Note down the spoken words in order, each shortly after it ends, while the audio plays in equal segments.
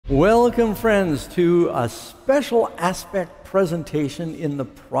Welcome, friends, to a special aspect presentation in the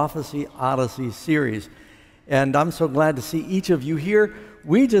Prophecy Odyssey series. And I'm so glad to see each of you here.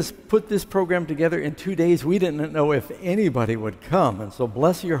 We just put this program together in 2 days. We didn't know if anybody would come. And so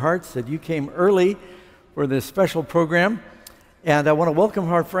bless your hearts that you came early for this special program. And I want to welcome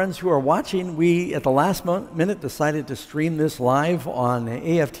our friends who are watching. We, at the last minute, decided to stream this live on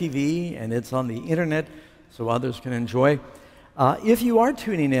AFTV, and it's on the internet so others can enjoy. If you are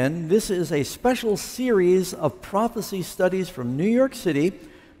tuning in, this is a special series of prophecy studies from New York City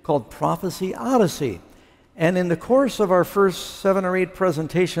called Prophecy Odyssey. And in the course of our first 7 or 8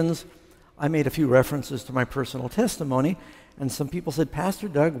 presentations, I made a few references to my personal testimony, and some people said, Pastor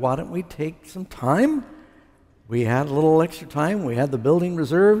Doug, why don't we take some time? We had a little extra time. We had the building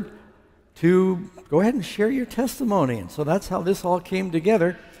reserved to go ahead and share your testimony. And so that's how this all came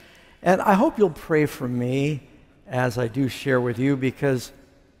together. And I hope you'll pray for me as I do share with you, because,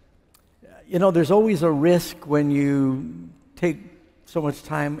 you know, there's always a risk when you take so much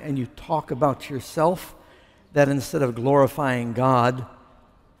time and you talk about yourself that instead of glorifying God,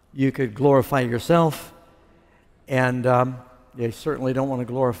 you could glorify yourself. And you certainly don't want to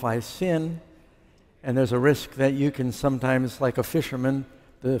glorify sin. And there's a risk that you can sometimes, like a fisherman,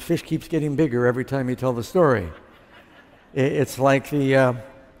 the fish keeps getting bigger every time you tell the story. It's like the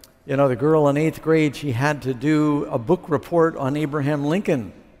girl in 8th grade, she had to do a book report on Abraham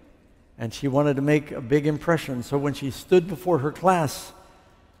Lincoln, and she wanted to make a big impression. So when she stood before her class,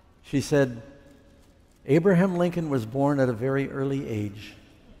 she said, Abraham Lincoln was born at a very early age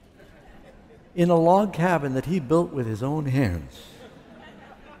in a log cabin that he built with his own hands.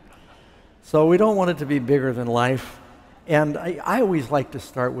 So we don't want it to be bigger than life. And I always like to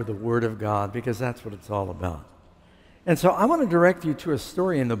start with the Word of God, because that's what it's all about. And so I want to direct you to a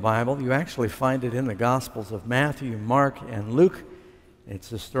story in the Bible. You actually find it in the Gospels of Matthew, Mark, and Luke.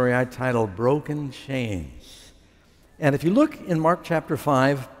 It's a story I titled Broken Chains. And if you look in Mark chapter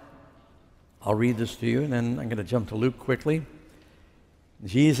 5, I'll read this to you, and then I'm going to jump to Luke quickly.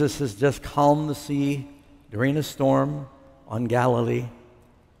 Jesus has just calmed the sea during a storm on Galilee.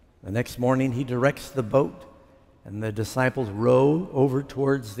 The next morning, he directs the boat, and the disciples row over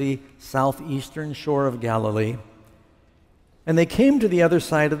towards the southeastern shore of Galilee. And they came to the other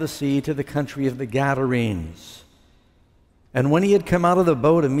side of the sea, to the country of the Gadarenes. And when he had come out of the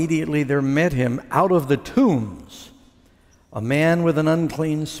boat, immediately there met him out of the tombs a man with an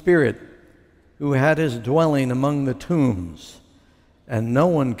unclean spirit, who had his dwelling among the tombs. And no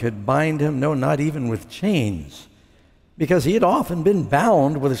one could bind him, no, not even with chains, because he had often been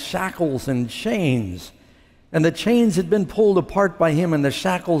bound with shackles and chains. And the chains had been pulled apart by him, and the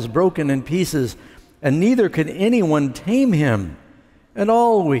shackles broken in pieces, and neither could anyone tame him. And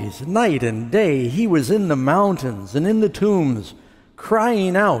always, night and day, he was in the mountains and in the tombs,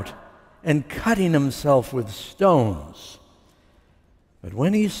 crying out and cutting himself with stones. But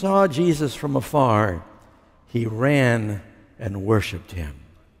when he saw Jesus from afar, he ran and worshiped him.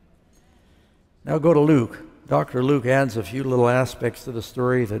 Now go to Luke. Dr. Luke adds a few little aspects to the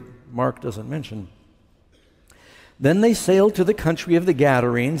story that Mark doesn't mention. Then they sailed to the country of the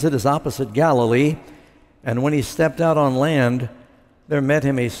Gadarenes, that is opposite Galilee, and when he stepped out on land, there met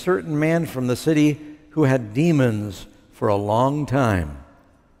him a certain man from the city who had demons for a long time.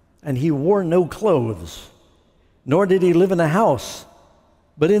 And he wore no clothes, nor did he live in a house,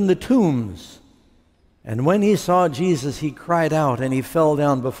 but in the tombs. And when he saw Jesus, he cried out, and he fell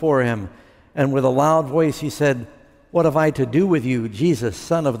down before him. And with a loud voice he said, What have I to do with you, Jesus,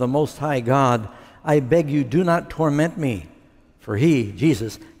 Son of the Most High God? I beg you, do not torment me. For he,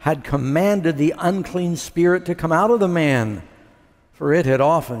 Jesus, had commanded the unclean spirit to come out of the man. For it had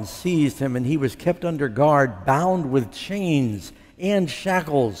often seized him, and he was kept under guard, bound with chains and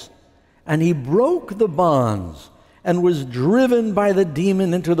shackles. And he broke the bonds and was driven by the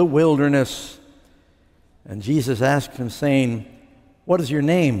demon into the wilderness. And Jesus asked him, saying, What is your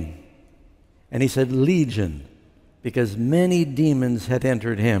name? And he said, Legion, because many demons had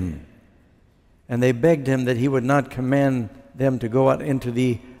entered him. And they begged him that he would not command them to go out into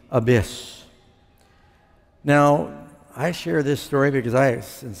the abyss. Now, I share this story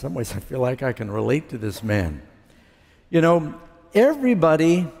because in some ways, I feel like I can relate to this man. You know,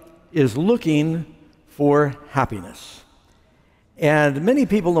 everybody is looking for happiness. And many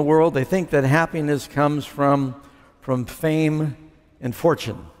people in the world, they think that happiness comes from fame and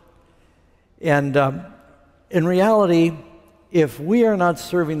fortune. And in reality, if we are not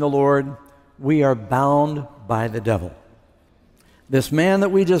serving the Lord, we are bound by the devil. This man that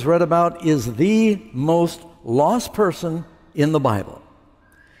we just read about is the most lost person in the Bible.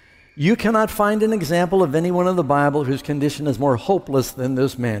 You cannot find an example of anyone in the Bible whose condition is more hopeless than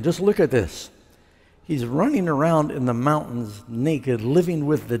this man. Just look at this. He's running around in the mountains naked, living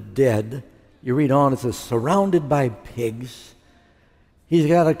with the dead. You read on, it says, surrounded by pigs. He's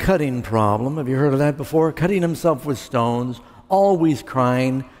got a cutting problem. Have you heard of that before? Cutting himself with stones, always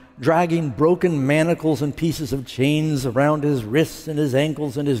crying, dragging broken manacles and pieces of chains around his wrists and his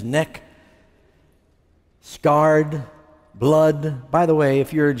ankles and his neck. Scarred, blood. By the way,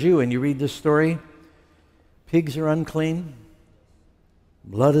 if you're a Jew and you read this story, pigs are unclean,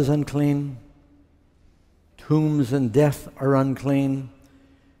 blood is unclean, tombs and death are unclean.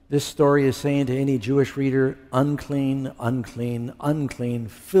 This story is saying to any Jewish reader, unclean, unclean, unclean,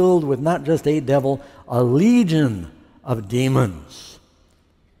 filled with not just a devil, a legion of demons.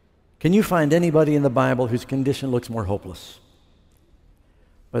 Can you find anybody in the Bible whose condition looks more hopeless?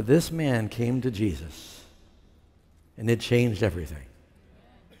 But this man came to Jesus, and it changed everything.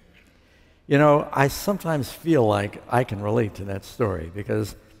 You know, I sometimes feel like I can relate to that story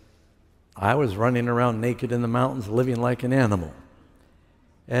because I was running around naked in the mountains, living like an animal.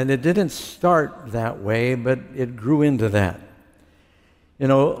 And it didn't start that way, but it grew into that. You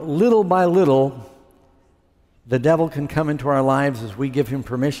know, little by little, the devil can come into our lives as we give him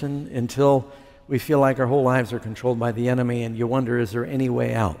permission until we feel like our whole lives are controlled by the enemy, and you wonder, is there any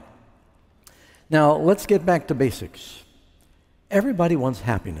way out? Now, let's get back to basics. Everybody wants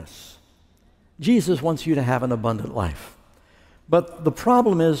happiness. Jesus wants you to have an abundant life. But the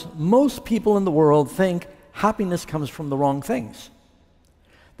problem is, most people in the world think happiness comes from the wrong things.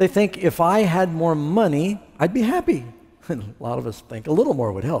 They think if I had more money, I'd be happy. And a lot of us think a little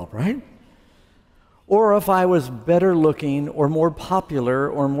more would help, right? Or if I was better looking or more popular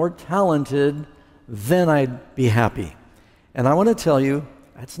or more talented, then I'd be happy. And I want to tell you,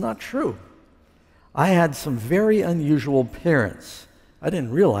 that's not true. I had some very unusual parents. I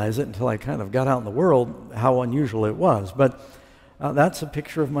didn't realize it until I kind of got out in the world how unusual it was. But that's a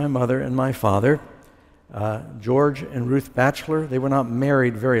picture of my mother and my father. George and Ruth Batchelor. They were not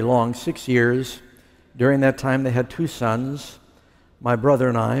married very long, 6 years. During that time, they had 2 sons, my brother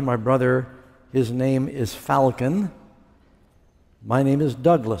and I. My brother, his name is Falcon. My name is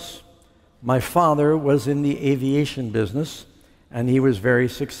Douglas. My father was in the aviation business, and he was very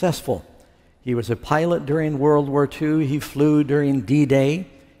successful. He was a pilot during World War II. He flew during D-Day.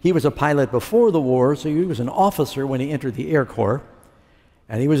 He was a pilot before the war, so he was an officer when he entered the Air Corps,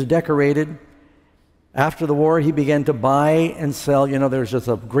 and he was decorated. After the war, he began to buy and sell. You know, there was just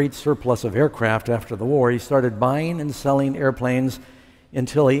a great surplus of aircraft after the war. He started buying and selling airplanes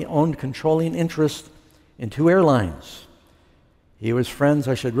until he owned controlling interest in 2 airlines. He was friends,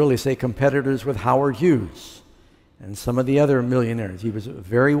 I should really say competitors, with Howard Hughes and some of the other millionaires. He was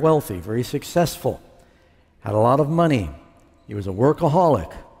very wealthy, very successful, had a lot of money. He was a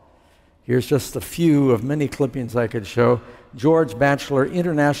workaholic. Here's just a few of many clippings I could show. George Batchelor,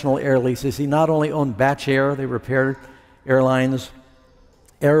 International Air Leases. He not only owned Batchelor, they repaired airlines,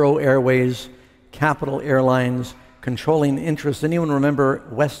 Aero Airways, Capital Airlines, controlling interest. Anyone remember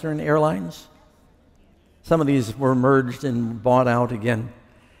Western Airlines? Some of these were merged and bought out again.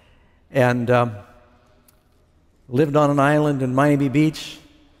 And lived on an island in Miami Beach.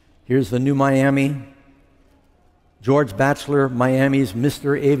 Here's the new Miami. George Batchelor, Miami's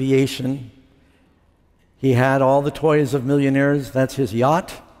Mr. Aviation. He had all the toys of millionaires. That's his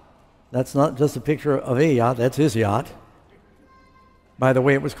yacht. That's not just a picture of a yacht, that's his yacht. By the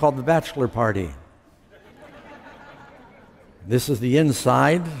way, it was called the Bachelor Party. This is the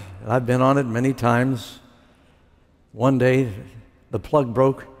inside. I've been on it many times. One day, the plug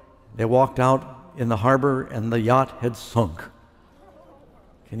broke. They walked out in the harbor, and the yacht had sunk.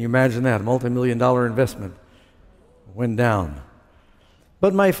 Can you imagine that? A multi-million-dollar investment went down.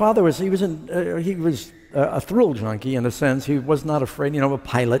 But my father was a thrill junkie in a sense. He was not afraid, a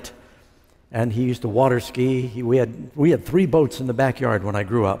pilot, and he used to water ski. We had 3 boats in the backyard when I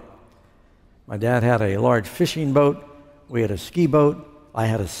grew up. My dad had a large fishing boat. We had a ski boat. I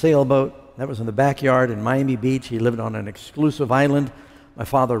had a sailboat. That was in the backyard in Miami Beach. He lived on an exclusive island. My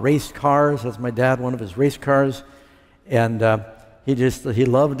father raced cars. That's my dad, one of his race cars. And he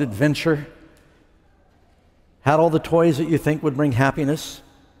loved adventure. Had all the toys that you think would bring happiness.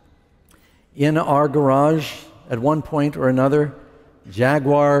 In our garage, at one point or another,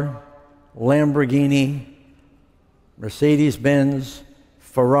 Jaguar, Lamborghini, Mercedes-Benz,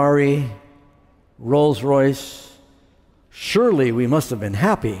 Ferrari, Rolls-Royce. Surely we must have been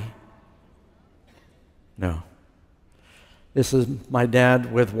happy. No. This is my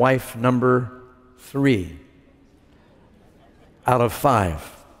dad with wife number 3 out of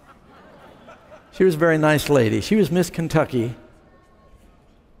 5. She was a very nice lady. She was Miss Kentucky.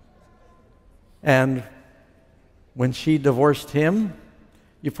 And when she divorced him,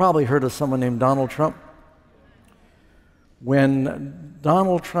 you've probably heard of someone named Donald Trump. When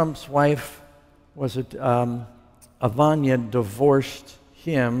Donald Trump's wife, Ivania, divorced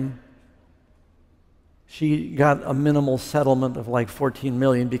him, she got a minimal settlement of like $14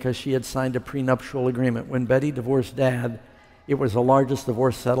 million because she had signed a prenuptial agreement. When Betty divorced Dad, it was the largest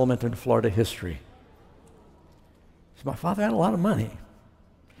divorce settlement in Florida history. So my father had a lot of money.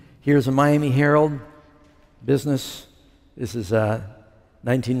 Here's a Miami Herald business. This is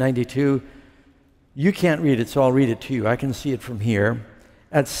 1992. You can't read it, so I'll read it to you. I can see it from here.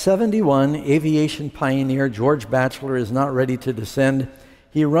 At 71, aviation pioneer George Batchelor is not ready to descend.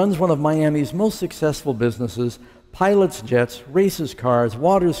 He runs one of Miami's most successful businesses, pilots jets, races cars,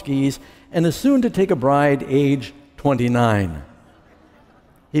 water skis, and is soon to take a bride, age 29.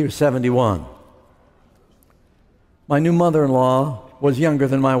 He was 71. My new mother-in-law was younger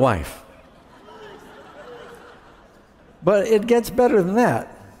than my wife. But it gets better than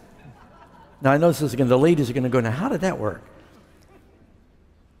that. Now I know this is the ladies are going to go, now how did that work?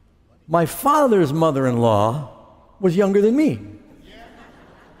 My father's mother-in-law was younger than me.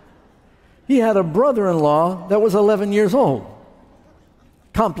 He had a brother-in-law that was 11 years old.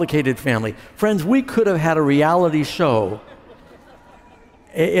 Complicated family. Friends, we could have had a reality show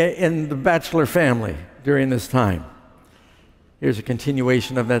in the Batchelor family during this time. Here's a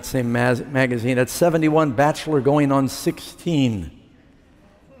continuation of that same magazine. At 71, Batchelor going on 16.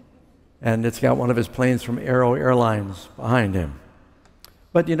 And it's got one of his planes from Aero Airlines behind him.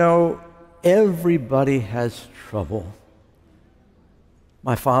 But you know, everybody has trouble.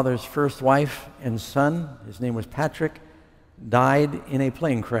 My father's first wife and son, his name was Patrick, died in a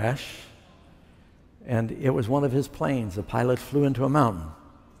plane crash. And it was one of his planes. The pilot flew into a mountain.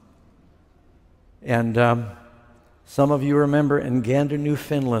 And some of you remember in Gander,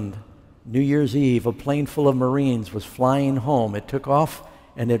 Newfoundland, New Year's Eve, a plane full of Marines was flying home. It took off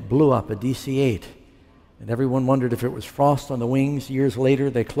and it blew up, a DC-8. And everyone wondered if it was frost on the wings. Years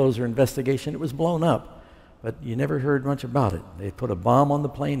later, they closed their investigation. It was blown up. But you never heard much about it. They put a bomb on the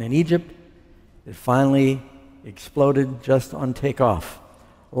plane in Egypt. It finally exploded just on takeoff.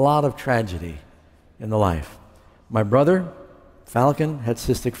 A lot of tragedy in the life. My brother, Falcon, had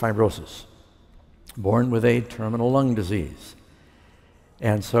cystic fibrosis, born with a terminal lung disease.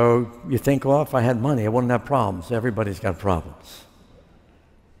 And so you think, well, if I had money, I wouldn't have problems. Everybody's got problems.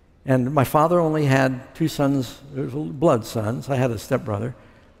 And my father only had two sons, blood sons. I had a stepbrother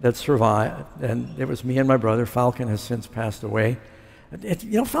that survived, and it was me and my brother. Falcon has since passed away.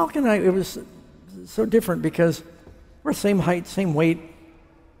 You know, Falcon and I, it was so different because we're same height, same weight.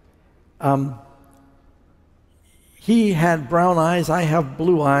 He had brown eyes, I have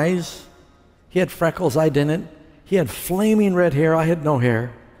blue eyes. He had freckles, I didn't. He had flaming red hair, I had no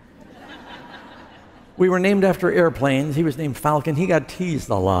hair. We were named after airplanes. He was named Falcon. He got teased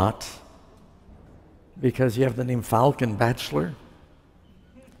a lot because you have the name Falcon Batchelor.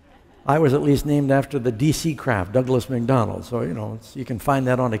 I was at least named after the DC craft, Douglas McDonald. So, you know, you can find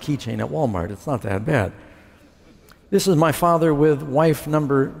that on a keychain at Walmart. It's not that bad. This is my father with wife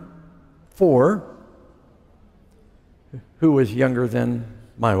number 4, who was younger than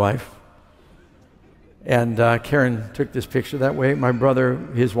my wife. And Karen took this picture that way. My brother,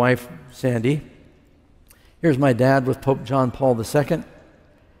 his wife, Sandy. Here's my dad with Pope John Paul II.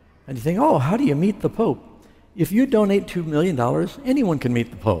 And you think, oh, how do you meet the Pope? If you donate $2 million, anyone can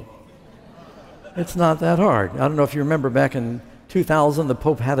meet the Pope. It's not that hard. I don't know if you remember back in 2000, the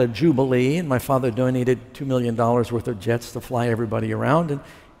Pope had a jubilee, and my father donated $2 million worth of jets to fly everybody around, and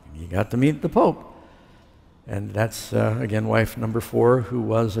you got to meet the Pope. And that's, again, wife number 4, who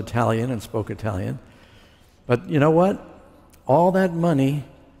was Italian and spoke Italian. But you know what? All that money,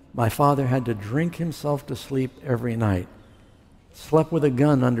 my father had to drink himself to sleep every night. Slept with a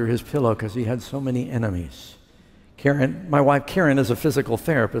gun under his pillow because he had so many enemies. Karen, my wife Karen, is a physical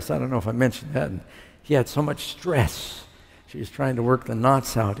therapist. I don't know if I mentioned that. And he had so much stress. She was trying to work the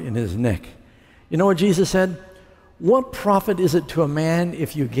knots out in his neck. You know what Jesus said? What profit is it to a man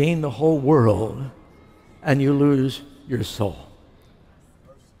if you gain the whole world and you lose your soul?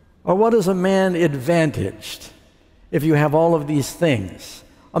 Or what is a man advantaged if you have all of these things?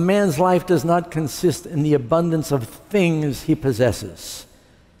 A man's life does not consist in the abundance of things he possesses.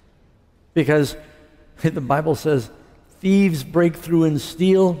 Because the Bible says, thieves break through and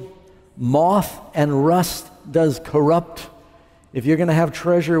steal, moth and rust does corrupt. If you're going to have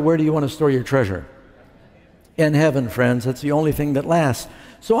treasure, where do you want to store your treasure? In heaven, friends. That's the only thing that lasts.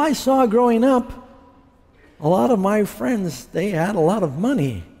 So I saw growing up, a lot of my friends, they had a lot of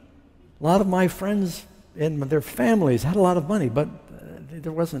money. A lot of my friends and their families had a lot of money, but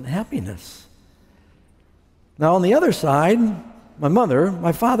there wasn't happiness. Now, on the other side,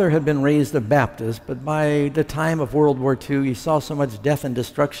 my father had been raised a Baptist, but by the time of World War II, he saw so much death and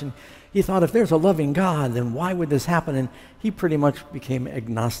destruction. He thought, if there's a loving God, then why would this happen? And he pretty much became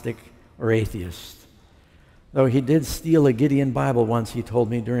agnostic or atheist. Though he did steal a Gideon Bible once, he told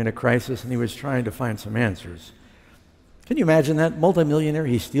me, during a crisis, and he was trying to find some answers. Can you imagine that? Multimillionaire,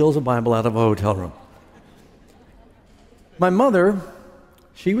 he steals a Bible out of a hotel room. My mother,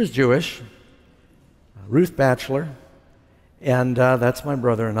 she was Jewish, Ruth Batchelor, and that's my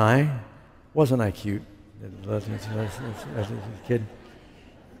brother and I. Wasn't I cute? As a kid.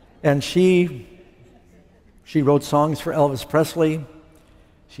 And she wrote songs for Elvis Presley.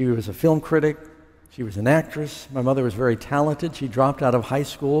 She was a film critic. She was an actress. My mother was very talented. She dropped out of high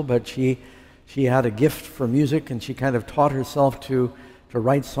school, but she had a gift for music, and she kind of taught herself to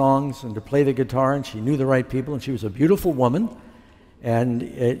write songs and to play the guitar, and she knew the right people, and she was a beautiful woman.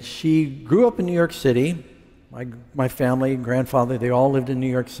 And she grew up in New York City. My family, grandfather, they all lived in New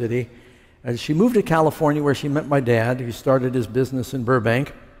York City. And she moved to California, where she met my dad, who started his business in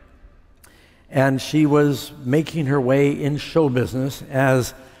Burbank. And she was making her way in show business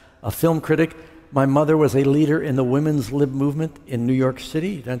as a film critic. My mother was a leader in the women's lib movement in New York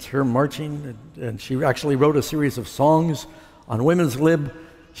City. That's her marching. And she actually wrote a series of songs on women's lib.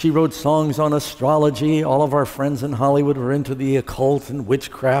 She wrote songs on astrology. All of our friends in Hollywood were into the occult and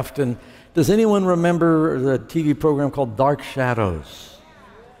witchcraft. And does anyone remember the TV program called Dark Shadows?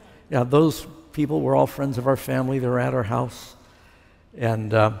 Yeah, those people were all friends of our family. They were at our house.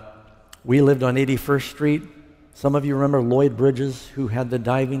 And we lived on 81st Street. Some of you remember Lloyd Bridges, who had the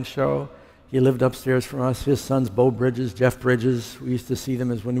diving show. He lived upstairs from us. His sons, Bo Bridges, Jeff Bridges. We used to see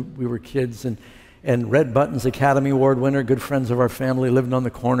them as when we were kids. And Red Button's Academy Award winner, good friends of our family, lived on the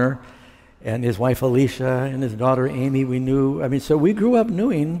corner. And his wife Alicia and his daughter Amy, we knew. I mean, so we grew up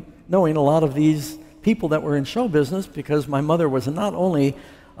knowing a lot of these people that were in show business, because my mother was not only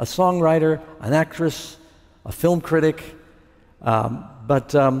a songwriter, an actress, a film critic,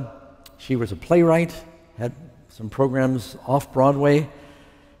 but she was a playwright, had some programs off Broadway.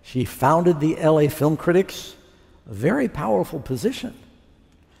 She founded the LA Film Critics, a very powerful position.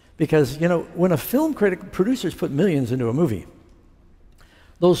 Because, when a film critic, producers put millions into a movie,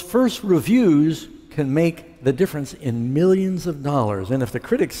 those first reviews can make the difference in millions of dollars. And if the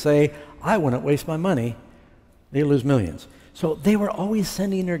critics say, I wouldn't waste my money, they lose millions. So they were always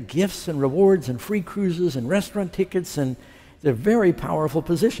sending her gifts and rewards and free cruises and restaurant tickets, and it's a very powerful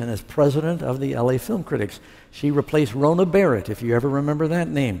position as president of the LA Film Critics. She replaced Rona Barrett, if you ever remember that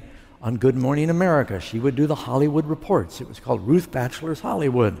name, on Good Morning America. She would do the Hollywood reports. It was called Ruth Batchelor's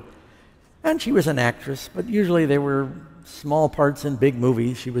Hollywood. And she was an actress, but usually they were small parts in big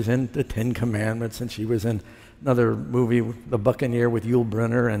movies. She was in The Ten Commandments, and she was in another movie, The Buccaneer, with Yul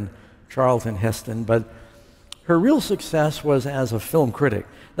Brynner and Charlton Heston. But her real success was as a film critic.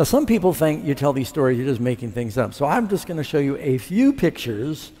 Now, some people think you tell these stories, you're just making things up. So I'm just going to show you a few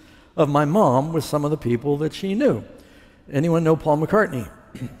pictures of my mom with some of the people that she knew. Anyone know Paul McCartney?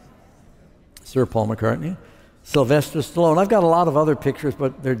 Sir Paul McCartney. Sylvester Stallone. I've got a lot of other pictures,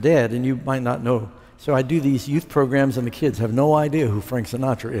 but they're dead, and you might not know. So I do these youth programs, and the kids have no idea who Frank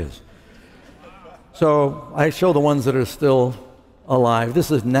Sinatra is. So I show the ones that are still alive.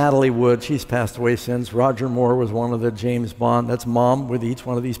 This is Natalie Wood. She's passed away since. Roger Moore was one of the James Bond. That's Mom with each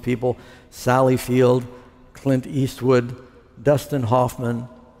one of these people. Sally Field, Clint Eastwood, Dustin Hoffman,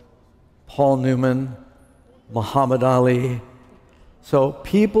 Paul Newman, Muhammad Ali. So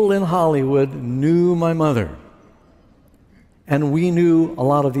people in Hollywood knew my mother. And we knew a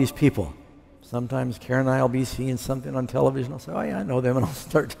lot of these people. Sometimes Karen and I will be seeing something on television. I'll say, oh yeah, I know them. And I'll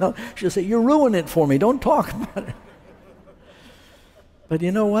start telling. She'll say, you're ruining it for me. Don't talk about it. But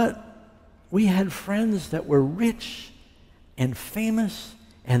you know what? We had friends that were rich and famous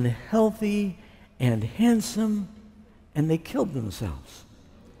and healthy and handsome, and they killed themselves.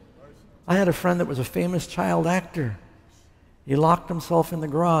 I had a friend that was a famous child actor. He locked himself in the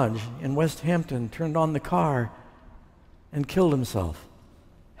garage in West Hampton, turned on the car, and killed himself.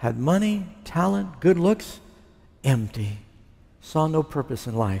 Had money, talent, good looks, empty. Saw no purpose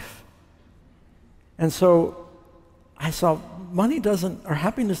in life. And so I saw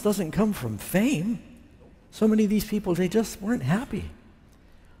happiness doesn't come from fame. So many of these people, they just weren't happy.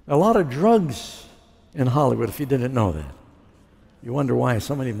 A lot of drugs in Hollywood, if you didn't know that. You wonder why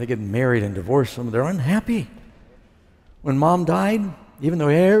so many of them, they get married and divorced, some of them, they're unhappy. When Mom died, even though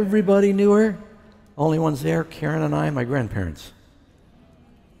everybody knew her, only ones there, Karen and I, my grandparents.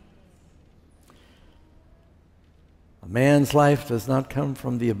 A man's life does not come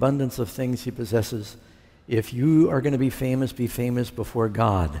from the abundance of things he possesses. If you are going to be famous before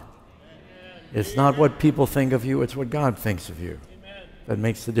God. It's not what people think of you, it's what God thinks of you that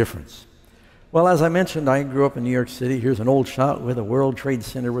makes the difference. Well, as I mentioned, I grew up in New York City. Here's an old shot where the World Trade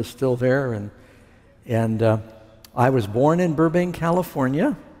Center was still there, and I was born in Burbank,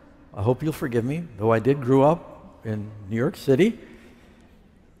 California. I hope you'll forgive me, though I did grow up in New York City.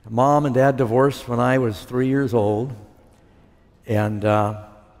 Mom and Dad divorced when I was 3 years old, and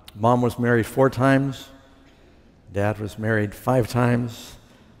Mom was married 4 times. Dad was married 5 times.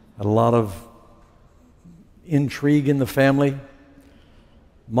 Had a lot of intrigue in the family.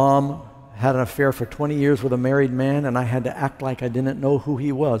 Mom had an affair for 20 years with a married man, and I had to act like I didn't know who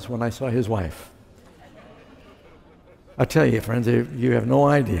he was when I saw his wife. I tell you, friends, you have no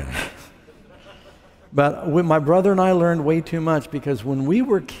idea. But when my brother and I learned way too much, because when we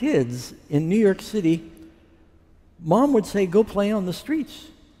were kids in New York City, Mom would say, go play on the streets.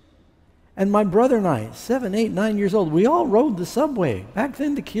 And my brother and I, 7, 8, 9 years old, we all rode the subway. Back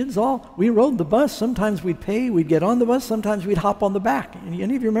then, the kids we rode the bus. Sometimes we'd pay, we'd get on the bus. Sometimes we'd hop on the back. Any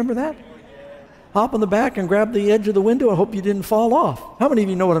of you remember that? Hop on the back and grab the edge of the window. I hope you didn't fall off. How many of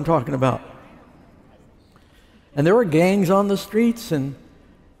you know what I'm talking about? And there were gangs on the streets, and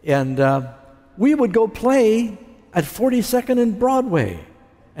we would go play at 42nd and Broadway.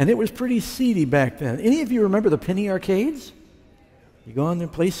 And it was pretty seedy back then. Any of you remember the penny arcades? You go in there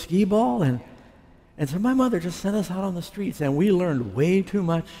and play skee ball, and so my mother just sent us out on the streets, and we learned way too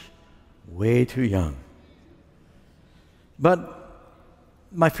much, way too young. But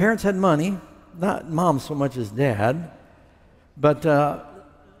my parents had money, not Mom so much as Dad, but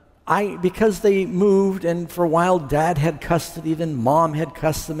because they moved, and for a while Dad had custody, then Mom had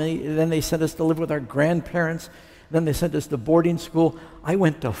custody, then they sent us to live with our grandparents, then they sent us to boarding school. I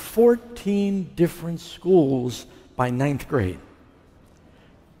went to 14 different schools by 9th grade.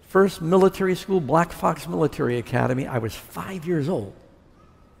 First military school, Black Fox Military Academy, I was 5 years old.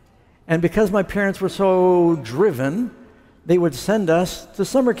 And because my parents were so driven, they would send us to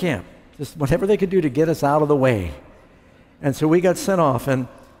summer camp, just whatever they could do to get us out of the way. And so we got sent off, and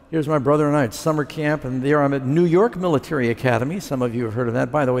here's my brother and I at summer camp, and there I'm at New York Military Academy. Some of you have heard of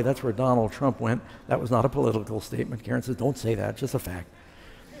that. By the way, that's where Donald Trump went. That was not a political statement. Karen says, don't say that, just a fact.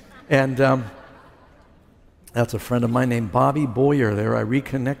 And that's a friend of mine named Bobby Boyer there. I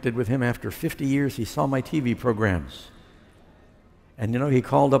reconnected with him after 50 years. He saw my TV programs. And he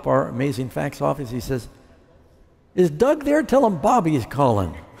called up our Amazing Facts office. He says, is Doug there? Tell him Bobby's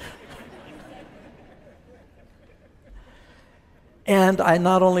calling. And I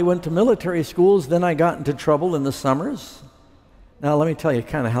not only went to military schools, then I got into trouble in the summers. Now let me tell you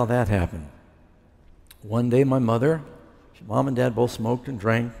kind of how that happened. One day my Mom and Dad both smoked and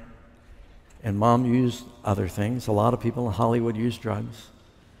drank. And Mom used other things. A lot of people in Hollywood use drugs.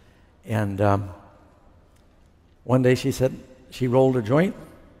 And one day she said, she rolled a joint,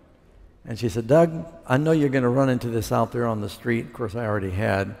 and she said, Doug, I know you're going to run into this out there on the street. Of course, I already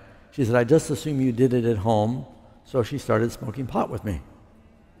had. She said, I just assume you did it at home. So she started smoking pot with me.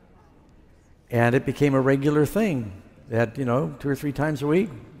 And it became a regular thing that, 2 or 3 times a week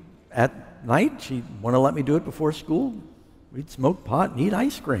at night, she'd want to let me do it before school. We'd smoke pot and eat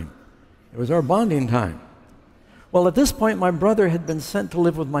ice cream. It was our bonding time. Well, at this point, my brother had been sent to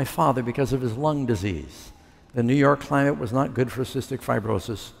live with my father because of his lung disease. The New York climate was not good for cystic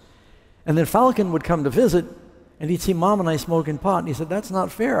fibrosis. And then Falcon would come to visit, and he'd see Mom and I smoking pot, and he said, that's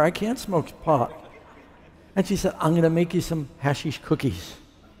not fair. I can't smoke pot. And she said, I'm going to make you some hashish cookies.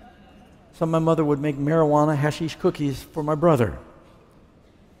 So my mother would make marijuana hashish cookies for my brother.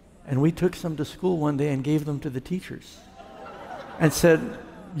 And we took some to school one day and gave them to the teachers and said,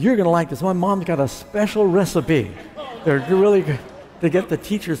 you're going to like this. My mom's got a special recipe. They're really good to get the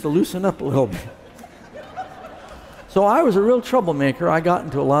teachers to loosen up a little bit. So I was a real troublemaker. I got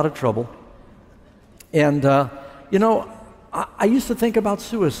into a lot of trouble. And, I used to think about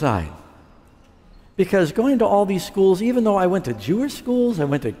suicide. Because going to all these schools, even though I went to Jewish schools,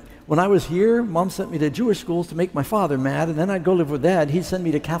 when I was here, Mom sent me to Jewish schools to make my father mad, and then I'd go live with Dad. He'd send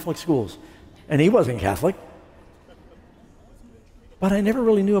me to Catholic schools. And he wasn't Catholic. But I never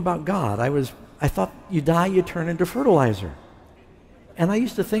really knew about God. I thought you die, you turn into fertilizer. And I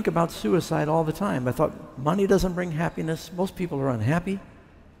used to think about suicide all the time. I thought money doesn't bring happiness. Most people are unhappy.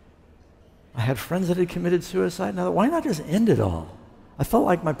 I had friends that had committed suicide, and I thought, why not just end it all? I felt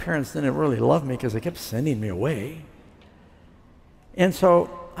like my parents didn't really love me because they kept sending me away. And so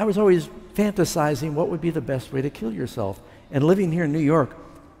I was always fantasizing what would be the best way to kill yourself. And living here in New York,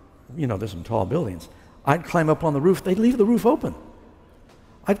 there's some tall buildings. I'd climb up on the roof. They'd leave the roof open.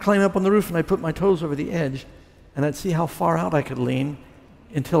 I'd climb up on the roof and I'd put my toes over the edge and I'd see how far out I could lean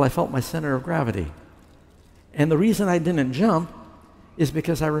until I felt my center of gravity. And the reason I didn't jump is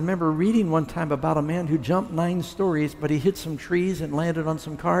because I remember reading one time about a man who jumped 9 stories, but he hit some trees and landed on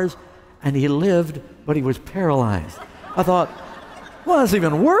some cars, and he lived, but he was paralyzed. I thought, well, that's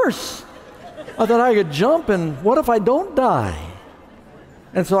even worse. I thought I could jump, and what if I don't die?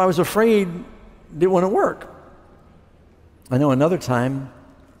 And so I was afraid it wouldn't work. I know another time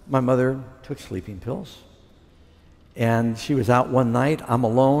my mother took sleeping pills, and she was out one night. I'm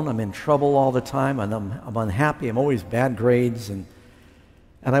alone. I'm in trouble all the time, and I'm unhappy. I'm always bad grades. And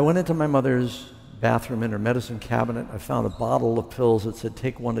I went into my mother's bathroom in her medicine cabinet. I found a bottle of pills that said,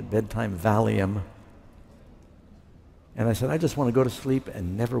 take one at bedtime, Valium. And I said, I just want to go to sleep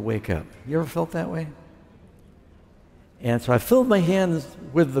and never wake up. You ever felt that way? And so I filled my hands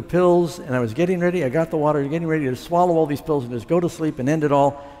with the pills, and I was getting ready. I got the water, getting ready to swallow all these pills and just go to sleep and end it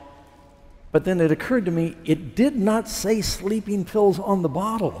all. But then it occurred to me, it did not say sleeping pills on the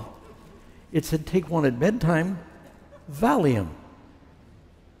bottle. It said, take one at bedtime, Valium.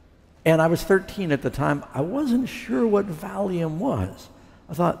 And I was 13 at the time. I wasn't sure what Valium was.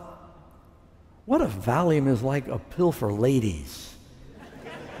 I thought, what if Valium is like a pill for ladies?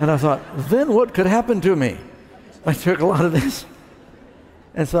 And I thought, then what could happen to me? I took a lot of this.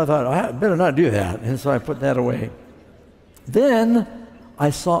 And so I thought, I better not do that. And so I put that away. Then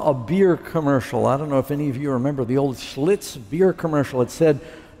I saw a beer commercial. I don't know if any of you remember the old Schlitz beer commercial. It said,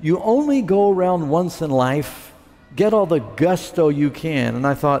 you only go around once in life, get all the gusto you can. And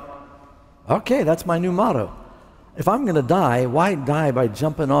I thought, okay, that's my new motto. If I'm going to die, why die by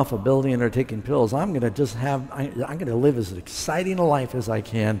jumping off a building or taking pills? I'm going to live as exciting a life as I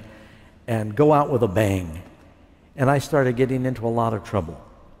can and go out with a bang. And I started getting into a lot of trouble.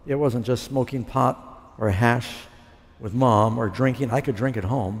 It wasn't just smoking pot or hash with mom or drinking. I could drink at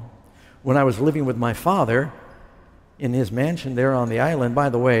home. When I was living with my father in his mansion there on the island, by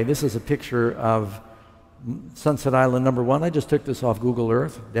the way, this is a picture of Sunset Island number 1. I just took this off Google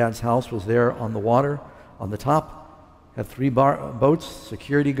Earth. Dad's house was there on the water, on the top. Had 3 boats,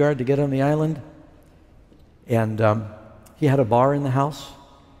 security guard to get on the island. And he had a bar in the house.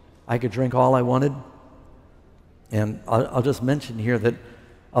 I could drink all I wanted. And I'll just mention here that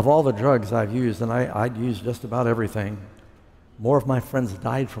of all the drugs I've used, and I'd used just about everything, more of my friends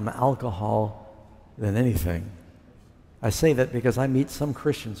died from alcohol than anything. I say that because I meet some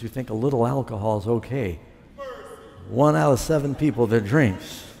Christians who think a little alcohol is okay. 1 out of 7 people that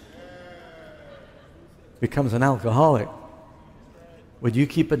drinks becomes an alcoholic. Would you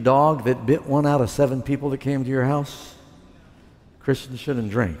keep a dog that bit 1 out of 7 people that came to your house? Christians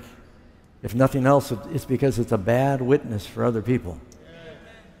shouldn't drink. If nothing else, it's because it's a bad witness for other people.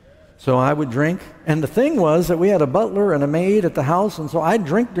 So I would drink, and the thing was that we had a butler and a maid at the house, and so I'd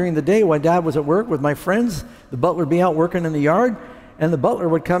drink during the day while Dad was at work with my friends. The butler would be out working in the yard, and the butler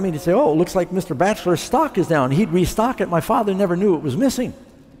would come in and say, oh, it looks like Mr. Batchelor's stock is down. He'd restock it. My father never knew it was missing.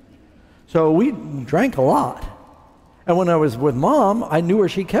 So we drank a lot. And when I was with Mom, I knew where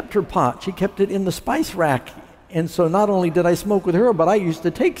she kept her pot. She kept it in the spice rack. And so not only did I smoke with her, but I used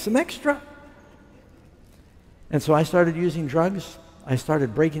to take some extra. And so I started using drugs. I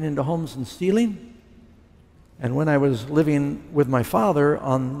started breaking into homes and stealing. And when I was living with my father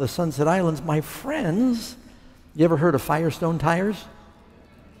on the Sunset Islands, my friends, you ever heard of Firestone tires?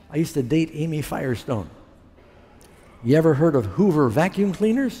 I used to date Amy Firestone. You ever heard of Hoover vacuum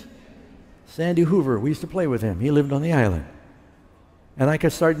cleaners? Sandy Hoover, we used to play with him. He lived on the island. And I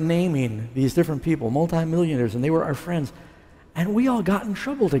could start naming these different people, multimillionaires, and they were our friends. And we all got in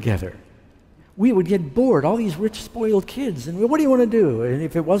trouble together. We would get bored, all these rich, spoiled kids, and what do you want to do? And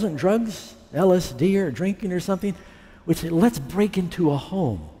if it wasn't drugs, LSD or drinking or something, we'd say, let's break into a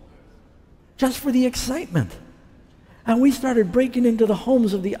home, just for the excitement. And we started breaking into the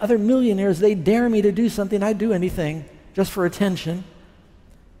homes of the other millionaires. They'd dare me to do something. I'd do anything, just for attention.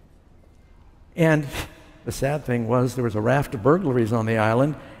 And the sad thing was there was a raft of burglaries on the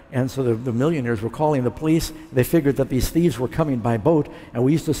island, and so the millionaires were calling the police. They figured that these thieves were coming by boat, and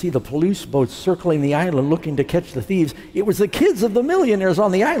we used to see the police boats circling the island looking to catch the thieves. It was the kids of the millionaires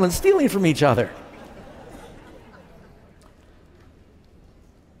on the island stealing from each other.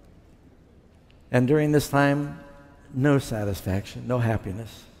 And during this time, no satisfaction, no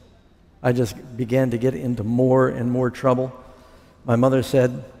happiness. I just began to get into more and more trouble. My mother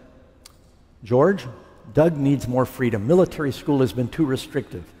said, George, Doug needs more freedom. Military school has been too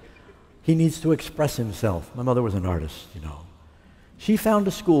restrictive. He needs to express himself. My mother was an artist, you know. She found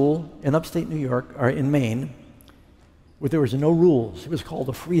a school in upstate New York, or in Maine, where there was no rules. It was called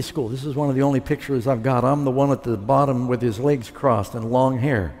a free school. This is one of the only pictures I've got. I'm the one at the bottom with his legs crossed and long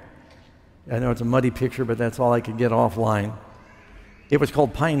hair. I know it's a muddy picture, but that's all I could get offline. It was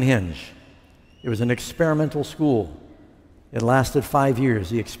called Pine Hinge. It was an experimental school. It lasted 5 years.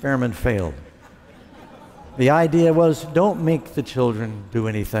 The experiment failed. The idea was, don't make the children do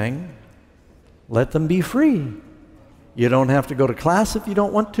anything. Let them be free. You don't have to go to class if you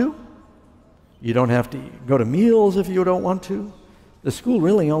don't want to. You don't have to go to meals if you don't want to. The school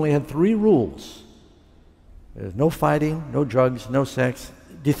really only had 3 rules. There's no fighting, no drugs, no sex.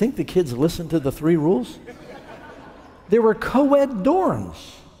 Do you think the kids listened to the 3 rules? There were co-ed dorms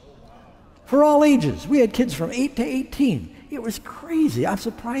for all ages. We had kids from 8 to 18. It was crazy. I'm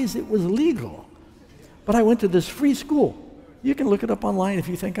surprised it was legal. But I went to this free school. You can look it up online if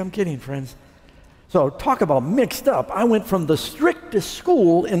you think I'm kidding, friends. So talk about mixed up. I went from the strictest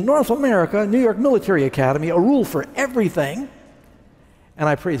school in North America, New York Military Academy, a rule for everything. And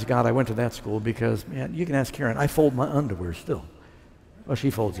I praise God I went to that school because, man, you can ask Karen, I fold my underwear still. Well,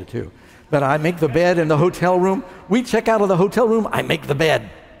 she folds it too. But I make the bed in the hotel room. We check out of the hotel room, I make the bed.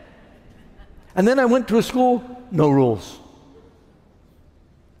 And then I went to a school, no rules.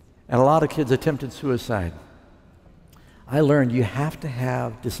 And a lot of kids attempted suicide. I learned you have to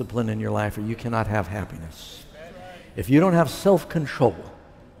have discipline in your life or you cannot have happiness. If you don't have self-control,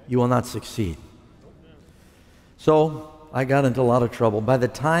 you will not succeed. So I got into a lot of trouble. By the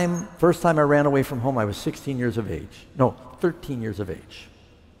first time I ran away from home, I was 16 years of age. No, 13 years of age.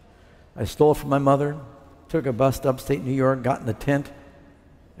 I stole from my mother, took a bus to upstate New York, got in a tent,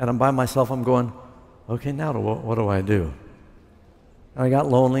 and I'm by myself. I'm going, okay, now what do I do? And I got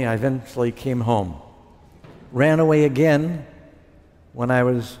lonely. I eventually came home. Ran away again when I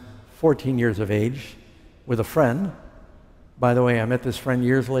was 14 years of age with a friend. By the way, I met this friend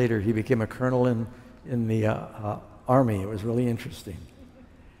years later. He became a colonel in the Army. It was really interesting.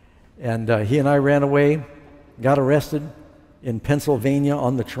 And he and I ran away, got arrested in Pennsylvania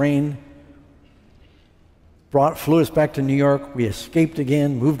on the train, flew us back to New York. We escaped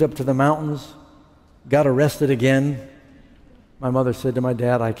again, moved up to the mountains, got arrested again. My mother said to my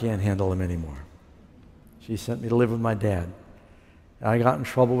dad, I can't handle him anymore. She sent me to live with my dad. I got in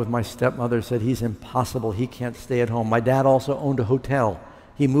trouble with my stepmother, said he's impossible, he can't stay at home. My dad also owned a hotel.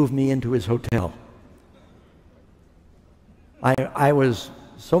 He moved me into his hotel. I was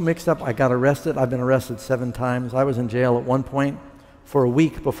so mixed up, I got arrested. I've been arrested 7 times. I was in jail at one point for a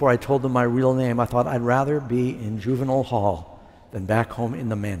week before I told them my real name. I thought I'd rather be in juvenile hall than back home in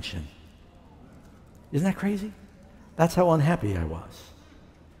the mansion. Isn't that crazy? That's how unhappy I was.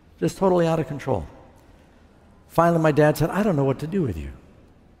 Just totally out of control. Finally, my dad said, I don't know what to do with you.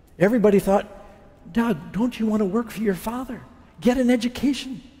 Everybody thought, Doug, don't you want to work for your father? Get an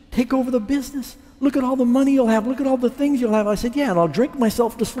education. Take over the business. Look at all the money you'll have. Look at all the things you'll have. I said, yeah, and I'll drink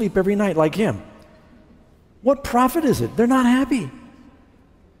myself to sleep every night like him. What profit is it? They're not happy.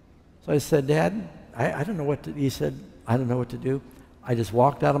 So I said, Dad, I don't know what to do. He said, I don't know what to do. I just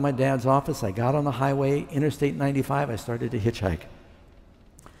walked out of my dad's office. I got on the highway, Interstate 95. I started to hitchhike.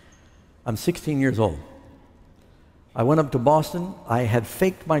 I'm 16 years old. I went up to Boston. I had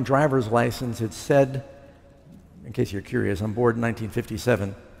faked my driver's license. It said, in case you're curious, I'm born in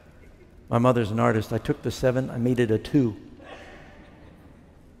 1957. My mother's an artist. I took the 7, I made it a 2.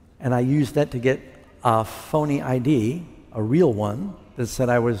 And I used that to get a phony ID, a real one, that said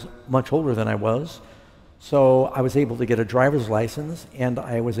I was much older than I was. So I was able to get a driver's license, and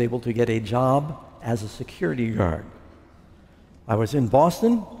I was able to get a job as a security guard. I was in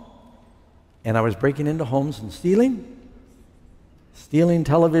Boston, and I was breaking into homes and stealing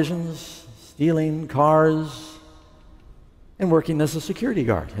televisions, stealing cars, and working as a security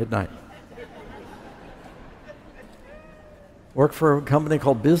guard at night. Worked for a company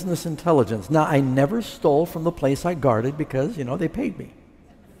called Business Intelligence. Now, I never stole from the place I guarded because, they paid me.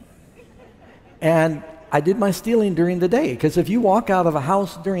 And I did my stealing during the day, because if you walk out of a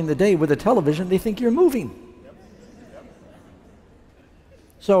house during the day with a television, they think you're moving.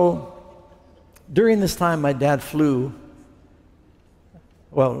 So, during this time, my dad flew.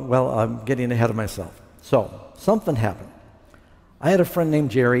 Well, I'm getting ahead of myself. So, something happened. I had a friend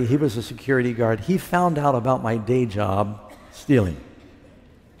named Jerry. He was a security guard. He found out about my day job, stealing.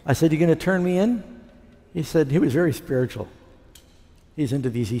 I said, you going to turn me in? He said, he was very spiritual. He's into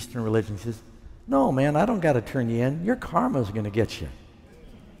these Eastern religions. He says, no, man, I don't got to turn you in. Your karma's going to get you.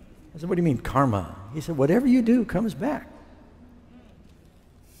 I said, what do you mean karma? He said, whatever you do comes back.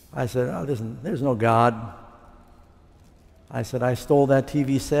 I said, oh, listen, there's no God. I said, I stole that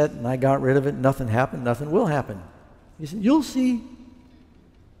TV set and I got rid of it. Nothing happened. Nothing will happen. He said, you'll see.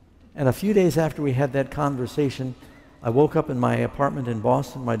 And a few days after we had that conversation, I woke up in my apartment in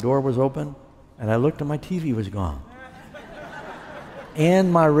Boston. My door was open, and I looked and my TV was gone.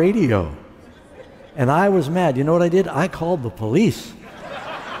 And my radio. And I was mad. You know what I did? I called the police.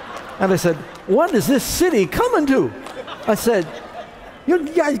 And I said, what is this city coming to? I said, you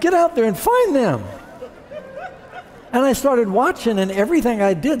guys get out there and find them. And I started watching, and everything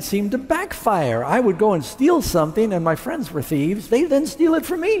I did seemed to backfire. I would go and steal something, and my friends were thieves. They'd then steal it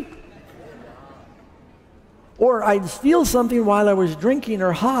from me. Or I'd steal something while I was drinking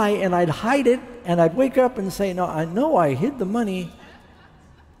or high, and I'd hide it, and I'd wake up and say, no, I know I hid the money.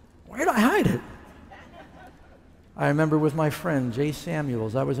 Where did I hide it? I remember with my friend, Jay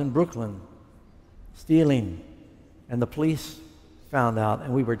Samuels, I was in Brooklyn stealing, and the police found out,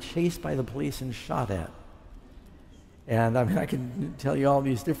 and we were chased by the police and shot at. And I mean, I can tell you all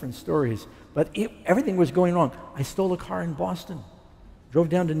these different stories, but everything was going wrong. I stole a car in Boston, drove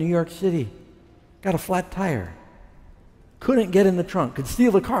down to New York City, got a flat tire, couldn't get in the trunk, could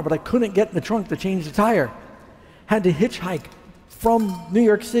steal the car, but I couldn't get in the trunk to change the tire. Had to hitchhike from New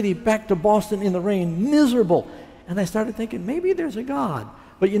York City back to Boston in the rain, miserable. And I started thinking, maybe there's a God.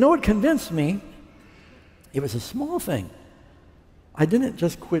 But you know what convinced me? It was a small thing. I didn't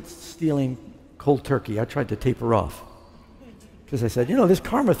just quit stealing cold turkey. I tried to taper off. Because I said, you know, this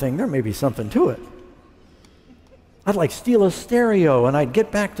karma thing, there may be something to it. I'd like steal a stereo, and I'd get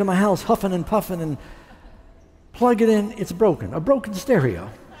back to my house huffing and puffing and plug it in. It's broken, a broken stereo.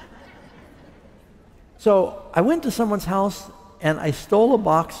 So I went to someone's house, and I stole a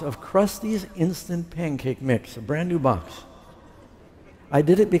box of Krusty's Instant Pancake Mix, a brand new box. I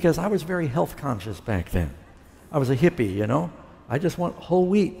did it because I was very health conscious back then. I was a hippie, you know. I just want whole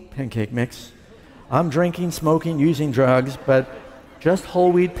wheat pancake mix. I'm drinking, smoking, using drugs, but just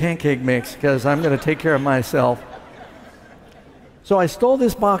whole wheat pancake mix because I'm going to take care of myself. So I stole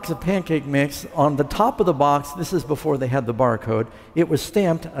this box of pancake mix. On the top of the box, this is before they had the barcode, it was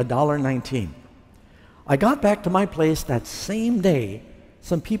stamped $1.19. I got back to my place that same day.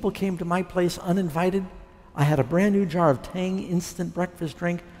 Some people came to my place uninvited. I had a brand new jar of Tang instant breakfast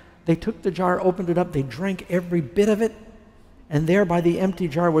drink. They took the jar, opened it up, they drank every bit of it, and there by the empty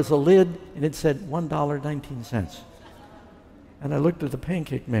jar was a lid, and it said $1.19. And I looked at the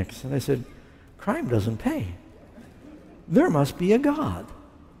pancake mix, and I said, crime doesn't pay. There must be a God.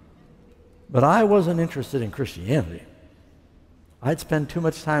 But I wasn't interested in Christianity. I'd spend too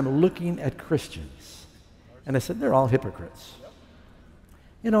much time looking at Christians. And I said, they're all hypocrites.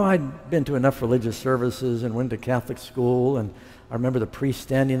 You know, I'd been to enough religious services and went to Catholic school, and I remember the priest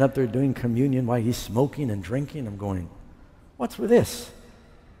standing up there doing communion while he's smoking and drinking. I'm going, what's with this?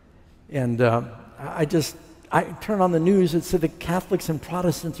 And I turned on the news. It said the Catholics and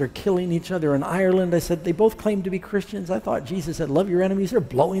Protestants are killing each other in Ireland. I said, they both claim to be Christians. I thought Jesus said, love your enemies. They're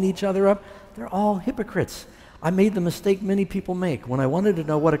blowing each other up. They're all hypocrites. I made the mistake many people make. When I wanted to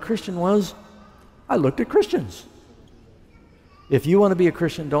know what a Christian was, I looked at Christians. If you want to be a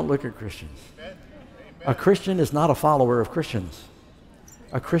Christian, don't look at Christians. A Christian is not a follower of Christians.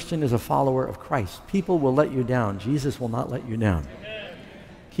 A Christian is a follower of Christ. People will let you down. Jesus will not let you down.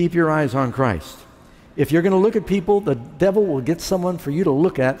 Keep your eyes on Christ. If you're going to look at people, the devil will get someone for you to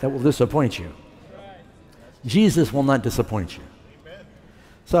look at that will disappoint you. Jesus will not disappoint you.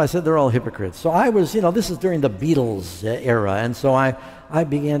 So I said they're all hypocrites. So I was, this is during the Beatles era, and so I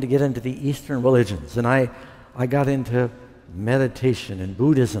began to get into the Eastern religions, and I got into meditation and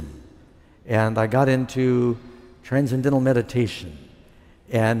Buddhism, and I got into transcendental meditation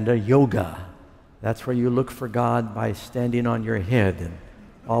and yoga. That's where you look for God by standing on your head, and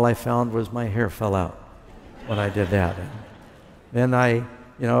all I found was my hair fell out when I did that. And then I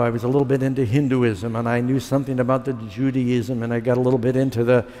was a little bit into Hinduism, and I knew something about the Judaism, and I got a little bit into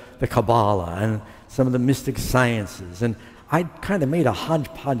the Kabbalah and some of the mystic sciences, and I kind of made a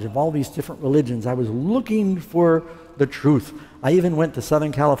hodgepodge of all these different religions. I was looking for the truth. I even went to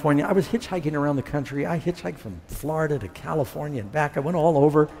Southern California. I was hitchhiking around the country. I hitchhiked from Florida to California and back. I went all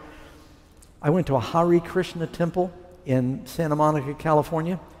over. I went to a Hare Krishna temple in Santa Monica,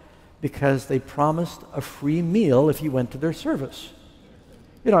 California, because they promised a free meal if you went to their service.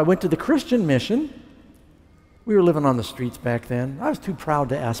 I went to the Christian mission. We were living on the streets back then. I was too proud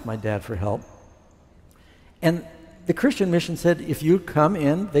to ask my dad for help. And the Christian mission said, if you come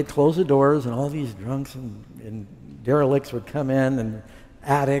in, they'd close the doors, and all these drunks and derelicts would come in, and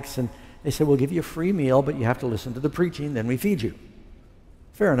addicts, and they said, we'll give you a free meal, but you have to listen to the preaching, then we feed you.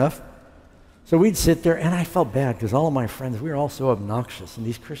 Fair enough. So we'd sit there, and I felt bad because all of my friends, we were all so obnoxious, and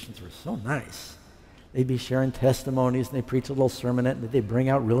these Christians were so nice. They'd be sharing testimonies, and they'd preach a little sermonette, and they'd bring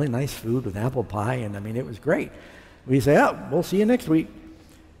out really nice food with apple pie, and it was great. We'd say, we'll see you next week.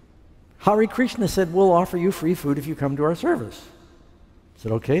 Hare Krishna said, we'll offer you free food if you come to our service. I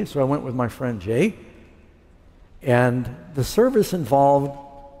said, okay. So I went with my friend Jay, and the service involved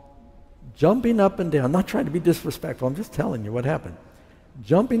jumping up and down. I'm not trying to be disrespectful. I'm just telling you what happened.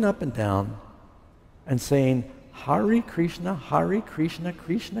 Jumping up and down and saying, Hare Krishna, Krishna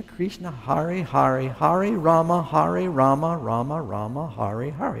Krishna, Hare Hare, Hare Rama, Rama Rama,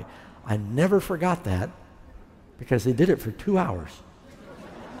 Hare Hare. I never forgot that because they did it for 2 hours,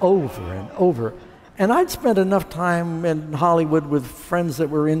 over and over. And I'd spent enough time in Hollywood with friends that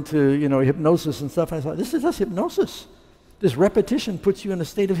were into, hypnosis and stuff. I thought, this is just hypnosis. This repetition puts you in a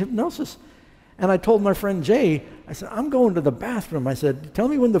state of hypnosis. And I told my friend Jay, I said, I'm going to the bathroom. I said, tell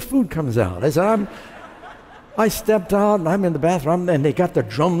me when the food comes out. I stepped out and I'm in the bathroom and they got the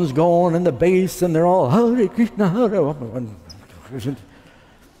drums going and the bass and they're all, Hare Krishna, Hare.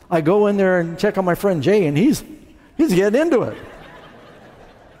 I go in there and check on my friend Jay and he's getting into it.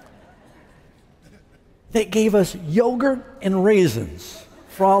 They gave us yogurt and raisins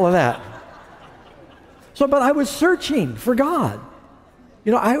for all of that. But I was searching for God.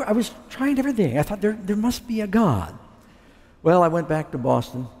 I was trying everything. I thought there must be a God. Well, I went back to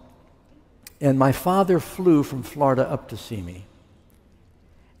Boston, and my father flew from Florida up to see me.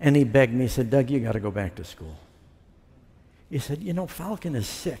 And he begged me, he said, Doug, you got to go back to school. He said, Falcon is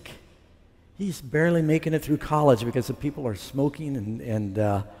sick. He's barely making it through college because the people are smoking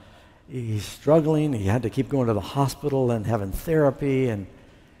and he's struggling. He had to keep going to the hospital and having therapy.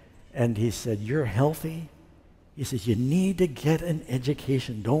 And he said, you're healthy. He says, you need to get an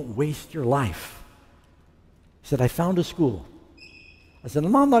education. Don't waste your life. He said, I found a school. I said,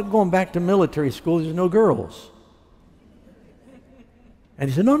 I'm not going back to military school. There's no girls. And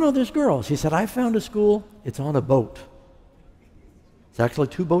he said, no, there's girls. He said, I found a school. It's on a boat. It's actually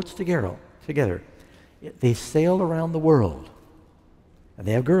 2 boats together. They sail around the world. And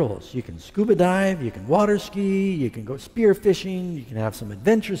they have girls. You can scuba dive, you can water ski, you can go spear fishing, you can have some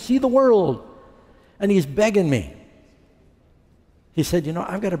adventure, see the world. And he's begging me. He said,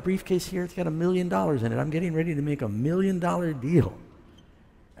 I've got a briefcase here, it's got $1 million in it. I'm getting ready to make $1 million deal.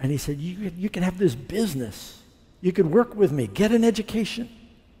 And he said, you can have this business. You could work with me, get an education.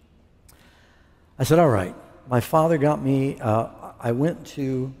 I said, all right. My father got me, I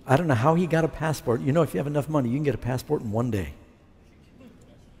don't know how he got a passport. If you have enough money, you can get a passport in 1 day.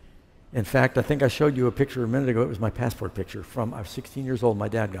 In fact, I think I showed you a picture a minute ago. It was my passport picture I was 16 years old. My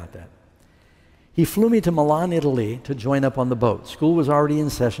dad got that. He flew me to Milan, Italy to join up on the boat. School was already in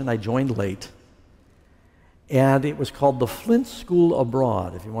session. I joined late. And it was called the Flint School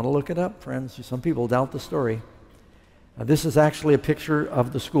Abroad. If you want to look it up, friends, some people doubt the story. This is actually a picture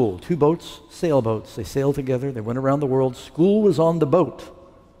of the school. 2 boats, sailboats. They sailed together. They went around the world. School was on the boat.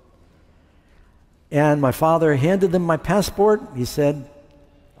 And my father handed them my passport. He said,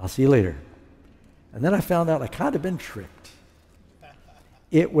 I'll see you later. And then I found out I kind of been tricked.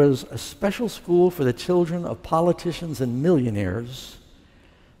 It was a special school for the children of politicians and millionaires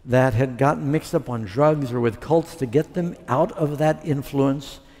that had gotten mixed up on drugs or with cults to get them out of that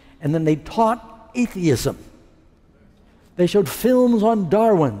influence. And then they taught atheism. They showed films on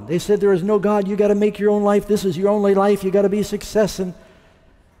Darwin. They said there is no God. You got to make your own life. This is your only life. You got to be a success. And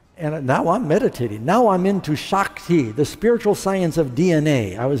now I'm meditating. Now I'm into Shakti, the spiritual science of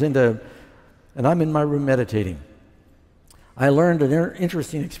DNA. And I'm in my room meditating. I learned an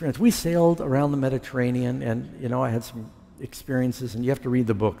interesting experience. We sailed around the Mediterranean, and I had some experiences, and you have to read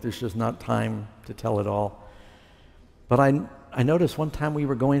the book. There's just not time to tell it all. But I noticed one time we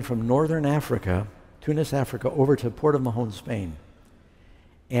were going from northern Africa, Tunis, Africa, over to Port of Mahon, Spain.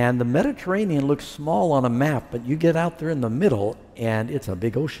 And the Mediterranean looks small on a map, but you get out there in the middle, and it's a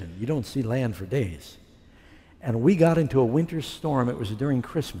big ocean. You don't see land for days. And we got into a winter storm. It was during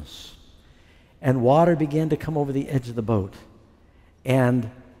Christmas. And water began to come over the edge of the boat. And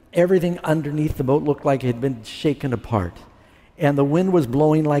everything underneath the boat looked like it had been shaken apart. And the wind was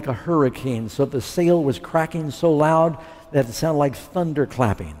blowing like a hurricane, so the sail was cracking so loud that it sounded like thunder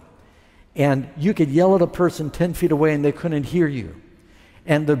clapping. And you could yell at a person 10 feet away, and they couldn't hear you.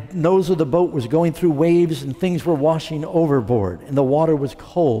 And the nose of the boat was going through waves and things were washing overboard and the water was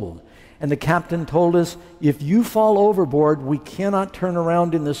cold. And the captain told us, if you fall overboard, we cannot turn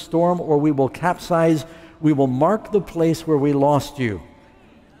around in the storm or we will capsize. We will mark the place where we lost you.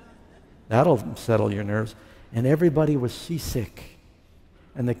 That'll settle your nerves. And everybody was seasick.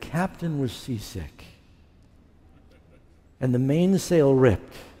 And the captain was seasick. And the mainsail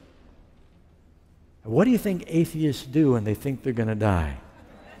ripped. What do you think atheists do when they think they're going to die?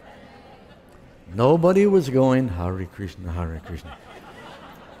 Nobody was going, Hare Krishna, Hare Krishna.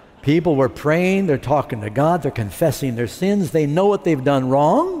 People were praying, they're talking to God, they're confessing their sins, they know what they've done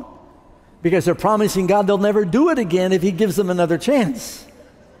wrong because they're promising God they'll never do it again if He gives them another chance.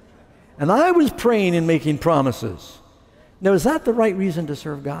 And I was praying and making promises. Now, is that the right reason to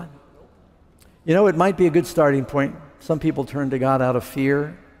serve God? It might be a good starting point. Some people turn to God out of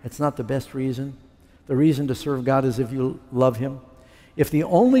fear. It's not the best reason. the reason to serve God is if you love him. If the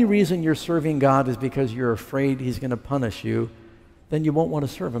only reason you're serving God is because you're afraid he's going to punish you, then you won't want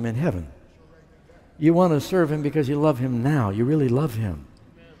to serve him in heaven. You want to serve him because you love him now. You really love him.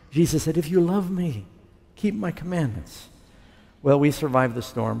 Jesus said, if you love me, keep my commandments. Well, we survived the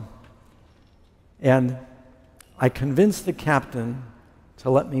storm. And I convinced the captain to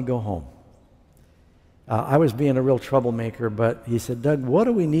let me go home. I was being a real troublemaker, but he said, Doug, what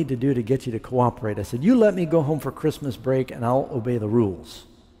do we need to do to get you to cooperate? I said, you let me go home for Christmas break and I'll obey the rules.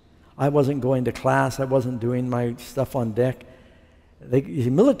 I wasn't going to class. I wasn't doing my stuff on deck.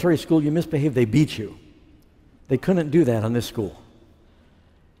 In military school, you misbehave, they beat you. They couldn't do that on this school.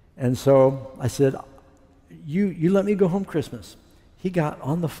 And so I said, you let me go home Christmas. He got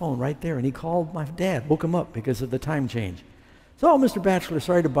on the phone right there and he called my dad, woke him up because of the time change. So, Mr. Batchelor,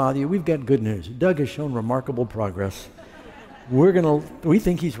 sorry to bother you. We've got good news. Doug has shown remarkable progress. We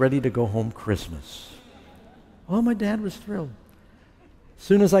think he's ready to go home Christmas. Oh, my dad was thrilled. As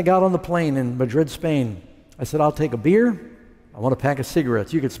soon as I got on the plane in Madrid, Spain, I said, I'll take a beer. I want a pack of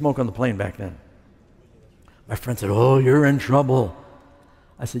cigarettes. You could smoke on the plane back then. My friend said, oh, you're in trouble.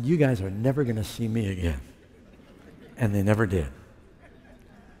 I said, you guys are never going to see me again. And they never did.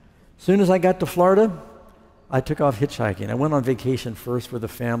 As soon as I got to Florida, I took off hitchhiking. I went on vacation first with a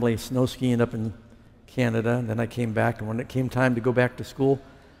family, snow skiing up in Canada, and then I came back, and when it came time to go back to school,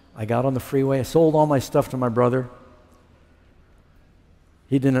 I got on the freeway. I sold all my stuff to my brother.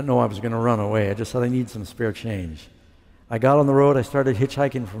 He didn't know I was going to run away. I just said I need some spare change. I got on the road. I started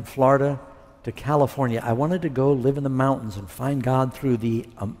hitchhiking from Florida to California. I wanted to go live in the mountains and find God through the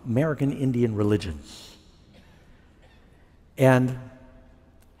American Indian religions. And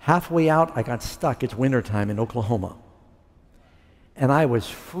halfway out, I got stuck. It's wintertime in Oklahoma. And I was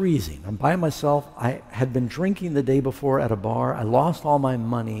freezing. I'm by myself. I had been drinking the day before at a bar. I lost all my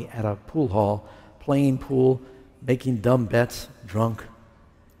money at a pool hall, playing pool, making dumb bets, drunk.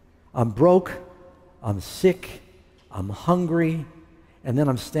 I'm broke. I'm sick. I'm hungry. And then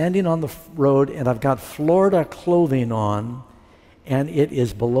I'm standing on the road, and I've got Florida clothing on, and it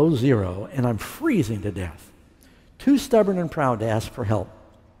is below zero, and I'm freezing to death. Too stubborn and proud to ask for help.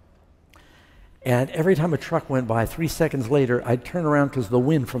 And every time a truck went by, 3 seconds later, I'd turn around because the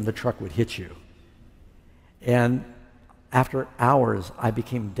wind from the truck would hit you. And after hours, I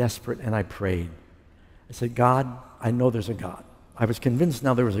became desperate and I prayed. I said, God, I know there's a God. I was convinced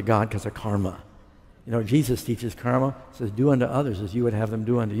now there was a God because of karma. You know, Jesus teaches karma. He says, do unto others as you would have them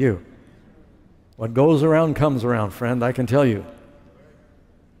do unto you. What goes around comes around, friend, I can tell you.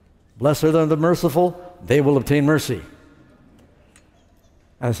 Blessed are the merciful, they will obtain mercy.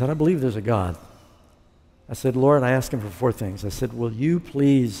 And I said, I believe there's a God. I said, Lord, I asked him for 4 things. I said, will you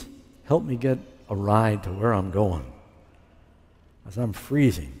please help me get a ride to where I'm going? I said, I'm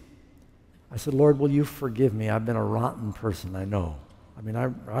freezing. I said, Lord, will you forgive me? I've been a rotten person, I know. I mean,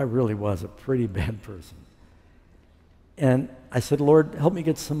 I really was a pretty bad person. And I said, Lord, help me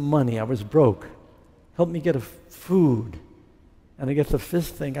get some money. I was broke. Help me get food. And I guess the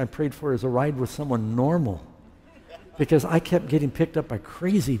 5th thing I prayed for is a ride with someone normal. Because I kept getting picked up by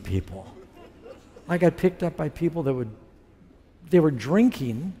crazy people. I got picked up by people they were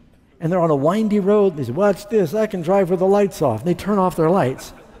drinking, and they're on a windy road, and they said, watch this, I can drive with the lights off. And they turn off their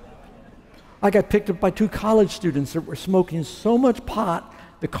lights. I got picked up by 2 college students that were smoking so much pot,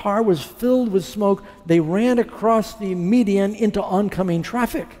 the car was filled with smoke, they ran across the median into oncoming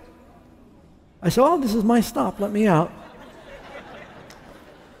traffic. I said, oh, this is my stop, let me out.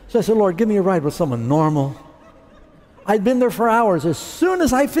 So I said, Lord, give me a ride with someone normal. I'd been there for hours. As soon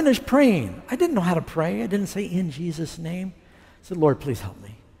as I finished praying, I didn't know how to pray. I didn't say, in Jesus' name. I said, Lord, please help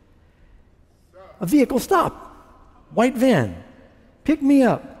me. A vehicle stopped. White van. Picked me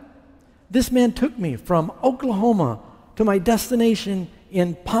up. This man took me from Oklahoma to my destination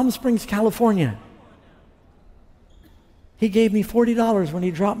in Palm Springs, California. He gave me $40 when he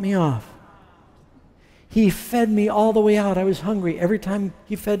dropped me off. He fed me all the way out. I was hungry. Every time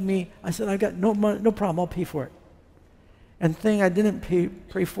he fed me, I said, I've got no problem. I'll pay for it. And the thing I didn't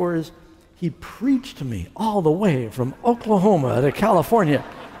pray for is he preached to me all the way from Oklahoma to California.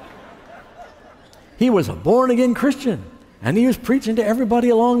 He was a born-again Christian, and he was preaching to everybody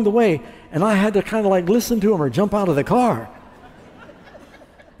along the way, and I had to kind of like listen to him or jump out of the car.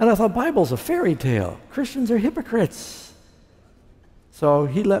 And I thought, Bible's a fairy tale. Christians are hypocrites. So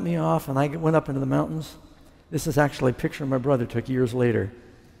he let me off, and I went up into the mountains. This is actually a picture my brother took years later.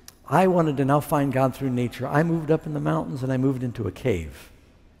 I wanted to now find God through nature. I moved up in the mountains, and I moved into a cave.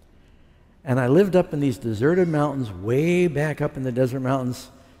 And I lived up in these deserted mountains, way back up in the desert mountains.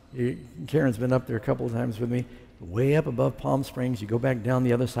 Karen's been up there a couple of times with me. Way up above Palm Springs, you go back down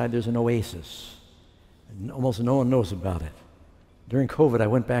the other side, there's an oasis. And almost no one knows about it. During COVID, I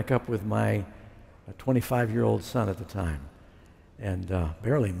went back up with my 25-year-old son at the time, and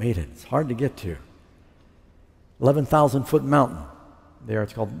barely made it. It's hard to get to. 11,000-foot mountain there.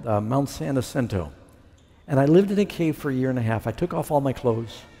 It's called Mount San Jacinto. And I lived in a cave for a year and a half. I took off all my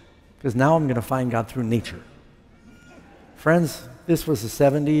clothes because now I'm going to find God through nature. Friends, this was the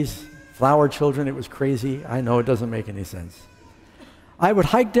 70s. Flower children, it was crazy. I know it doesn't make any sense. I would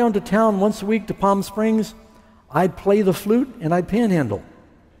hike down to town once a week to Palm Springs. I'd play the flute and I'd panhandle.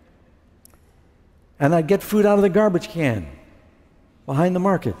 And I'd get food out of the garbage can behind the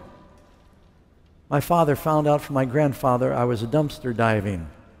market. My father found out from my grandfather I was a dumpster diving,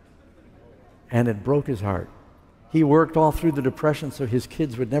 and it broke his heart. He worked all through the Depression so his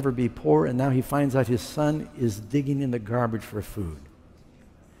kids would never be poor, and now he finds out his son is digging in the garbage for food.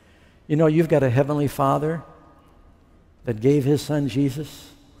 You know, you've got a heavenly Father that gave his son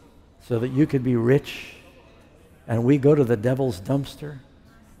Jesus so that you could be rich, and we go to the devil's dumpster,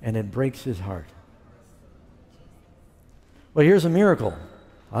 and it breaks his heart. Well, here's a miracle.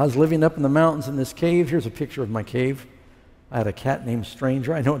 I was living up in the mountains in this cave. Here's a picture of my cave. I had a cat named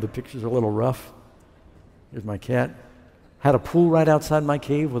Stranger. I know the pictures are a little rough. Here's my cat. Had a pool right outside my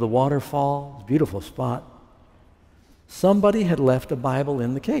cave with a waterfall. It's a beautiful spot. Somebody had left a Bible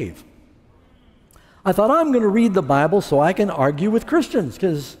in the cave. I thought, I'm going to read the Bible so I can argue with Christians,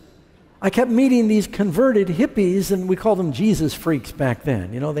 because I kept meeting these converted hippies, and we called them Jesus freaks back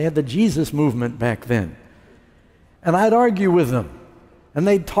then. You know, they had the Jesus movement back then. And I'd argue with them. And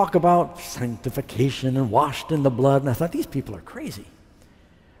they'd talk about sanctification and washed in the blood. And I thought, these people are crazy.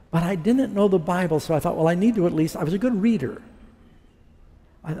 But I didn't know the Bible, so I thought, well, I need to at least, I was a good reader.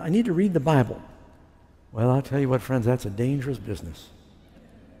 I need to read the Bible. Well, I'll tell you what, friends, that's a dangerous business.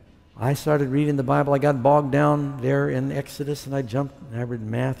 I started reading the Bible. I got bogged down there in Exodus, and I jumped, and I read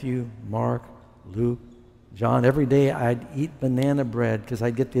Matthew, Mark, Luke, John. Every day I'd eat banana bread because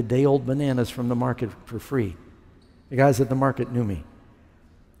I'd get the day-old bananas from the market for free. The guys at the market knew me.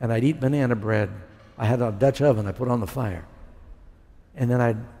 And I'd eat banana bread. I had a Dutch oven I put on the fire. And then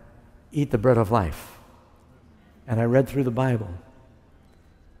I'd eat the bread of life. And I read through the Bible.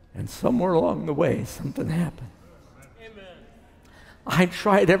 And somewhere along the way, something happened. Amen. I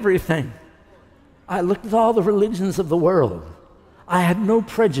tried everything. I looked at all the religions of the world. I had no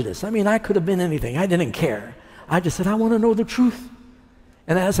prejudice. I mean, I could have been anything. I didn't care. I just said, I want to know the truth.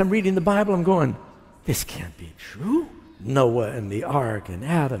 And as I'm reading the Bible, I'm going, this can't be true. Noah and the ark and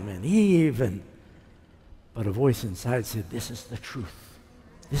Adam and Eve. But a voice inside said, this is the truth.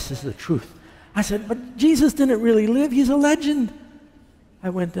 This is the truth. I said, but Jesus didn't really live. He's a legend.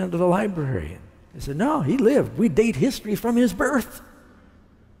 I went down to the library. And they said, no, he lived. We date history from his birth.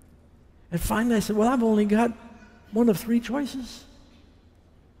 And finally I said, well, I've only got one of three choices.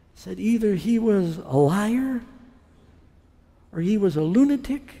 I said, either he was a liar, or he was a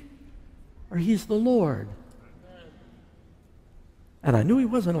lunatic, or he's the Lord. And I knew he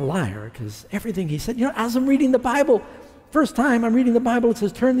wasn't a liar because everything he said, you know, as I'm reading the Bible, first time I'm reading the Bible, it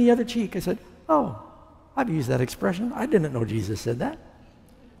says, turn the other cheek. I said, oh, I've used that expression. I didn't know Jesus said that.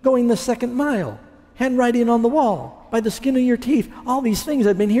 Going the second mile, handwriting on the wall, by the skin of your teeth, all these things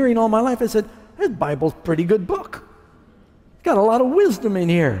I've been hearing all my life. I said, this Bible's a pretty good book. It's got a lot of wisdom in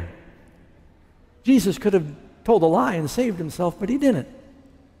here. Jesus could have told a lie and saved himself, but he didn't.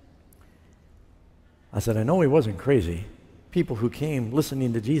 I said, I know he wasn't crazy. People who came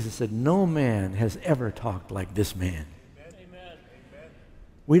listening to Jesus said, no man has ever talked like this man. Amen.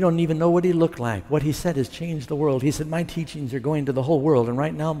 We don't even know what he looked like. What he said has changed the world. He said, my teachings are going to the whole world, and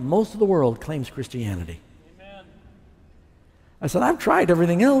right now most of the world claims Christianity. Amen. I said, I've tried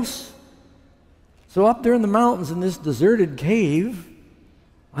everything else. So up there in the mountains in this deserted cave,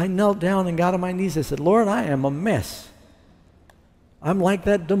 I knelt down and got on my knees. I said, Lord, I am a mess. I'm like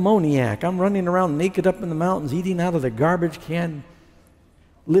that demoniac. I'm running around naked up in the mountains, eating out of the garbage can,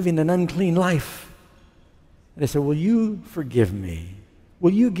 living an unclean life. And I said, will you forgive me?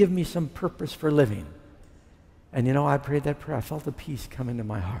 Will you give me some purpose for living? And you know, I prayed that prayer. I felt the peace come into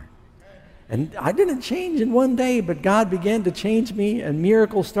my heart. And I didn't change in one day, but God began to change me, and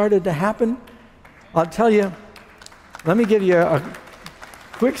miracles started to happen. I'll tell you, let me give you a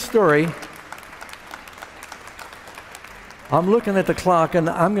quick story. I'm looking at the clock, and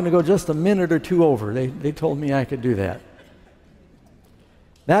I'm going to go just a minute or two over. They told me I could do that.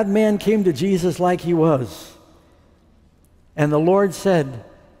 That man came to Jesus like he was. And the Lord said,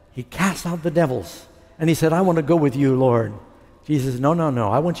 he cast out the devils. And he said, I want to go with you, Lord. Jesus said, no.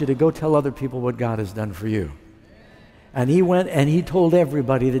 I want you to go tell other people what God has done for you. And he went and he told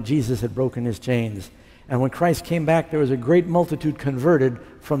everybody that Jesus had broken his chains. And when Christ came back, there was a great multitude converted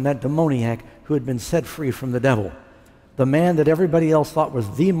from that demoniac who had been set free from the devil. The man that everybody else thought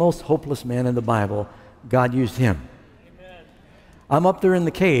was the most hopeless man in the Bible, God used him. Amen. I'm up there in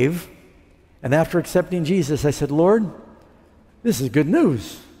the cave, and after accepting Jesus, I said, Lord, this is good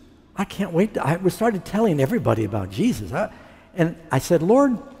news. I can't wait. I started telling everybody about Jesus. And I said,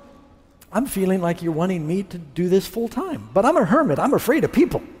 Lord, I'm feeling like you're wanting me to do this full time. But I'm a hermit. I'm afraid of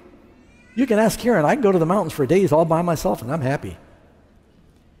people. You can ask Karen. I can go to the mountains for days all by myself, and I'm happy.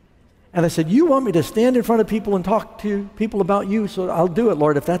 And I said, you want me to stand in front of people and talk to people about you? So I'll do it,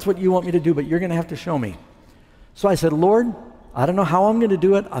 Lord, if that's what you want me to do, but you're going to have to show me. So I said, Lord, I don't know how I'm going to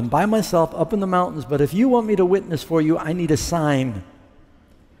do it. I'm by myself up in the mountains, but if you want me to witness for you, I need a sign.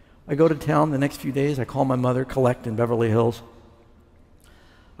 I go to town the next few days. I call my mother, Collect in Beverly Hills.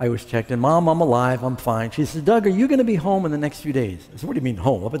 I was checked in. Mom, I'm alive. I'm fine. She says, Doug, are you going to be home in the next few days? I said, what do you mean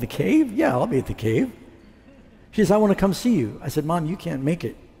home? Up at the cave? Yeah, I'll be at the cave. She says, I want to come see you. I said, Mom, you can't make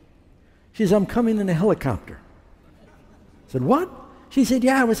it. She says, I'm coming in a helicopter. I said, what? She said,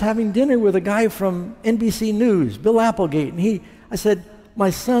 yeah, I was having dinner with a guy from NBC News, Bill Applegate, and I said, my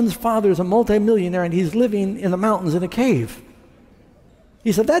son's father is a multimillionaire and he's living in the mountains in a cave.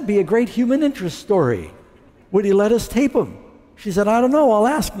 He said, that'd be a great human interest story. Would he let us tape him? She said, I don't know. I'll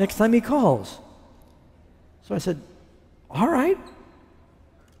ask next time he calls. So I said, all right.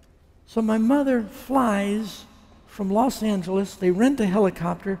 So my mother flies from Los Angeles. They rent a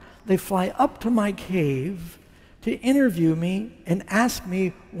helicopter. They fly up to my cave to interview me and ask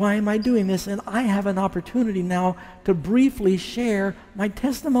me, why am I doing this? And I have an opportunity now to briefly share my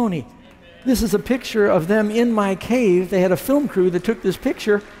testimony. This is a picture of them in my cave. They had a film crew that took this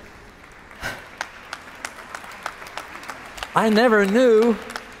picture. I never knew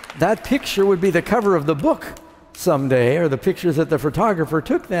that picture would be the cover of the book someday, or the pictures that the photographer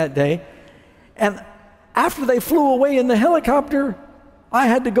took that day. And after they flew away in the helicopter, I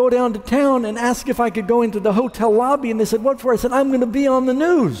had to go down to town and ask if I could go into the hotel lobby, and they said, what for? I said, I'm going to be on the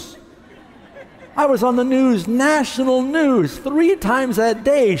news. I was on the news, national news, 3 times that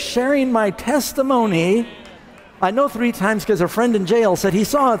day, sharing my testimony. I know 3 times because a friend in jail said he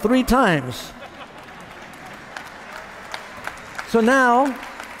saw it 3 times. So now,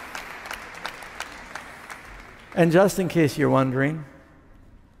 and just in case you're wondering,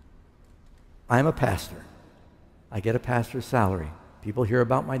 I'm a pastor. I get a pastor's salary. People hear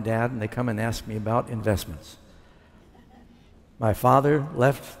about my dad and they come and ask me about investments. My father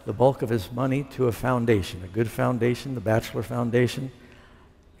left the bulk of his money to a foundation, a good foundation, the Batchelor Foundation.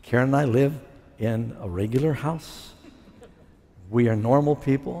 Karen and I live in a regular house. We are normal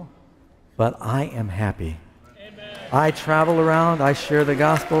people, but I am happy. Amen. I travel around, I share the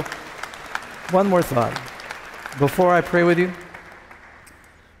gospel. One more thought before I pray with you.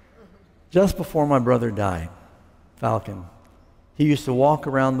 Just before my brother died, Falcon, he used to walk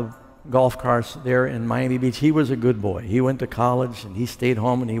around the golf carts there in Miami Beach. He was a good boy. He went to college and he stayed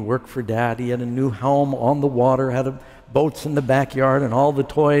home and he worked for Dad. He had a new home on the water, had boats in the backyard and all the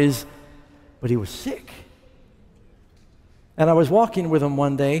toys, but he was sick. And I was walking with him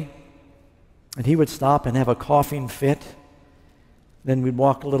one day and he would stop and have a coughing fit. Then we'd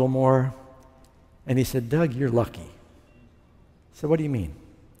walk a little more and he said, Doug, you're lucky. I said, what do you mean?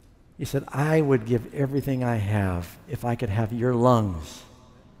 He said, I would give everything I have if I could have your lungs.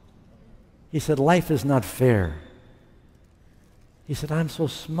 He said, life is not fair. He said, I'm so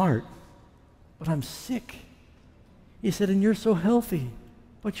smart, but I'm sick. He said, and you're so healthy,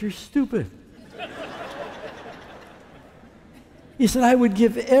 but you're stupid. He said, I would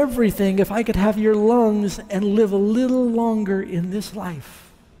give everything if I could have your lungs and live a little longer in this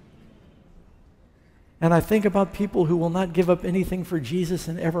life. And I think about people who will not give up anything for Jesus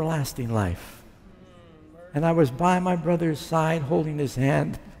in everlasting life. And I was by my brother's side holding his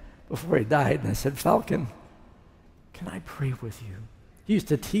hand before he died, and I said, Falcon, can I pray with you? He used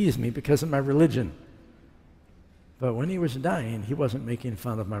to tease me because of my religion. But when he was dying, he wasn't making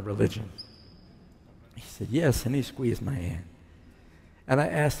fun of my religion. He said, yes, and he squeezed my hand. And I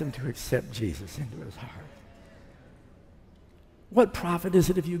asked him to accept Jesus into his heart. What profit is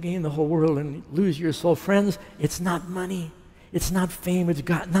it if you gain the whole world and lose your soul? Friends, it's not money. It's not fame. It's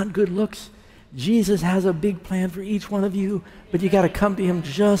not good looks. Jesus has a big plan for each one of you, but you got to come to him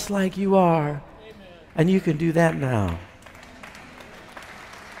just like you are. Amen. And you can do that now.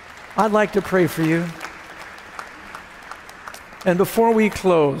 I'd like to pray for you. And before we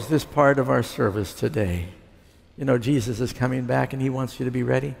close this part of our service today, you know, Jesus is coming back and he wants you to be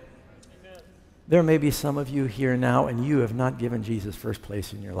ready. Amen. There may be some of you here now and you have not given Jesus first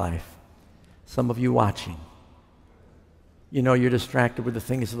place in your life. Some of you watching. You know you're distracted with the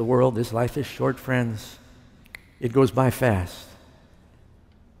things of the world. This life is short, friends. It goes by fast.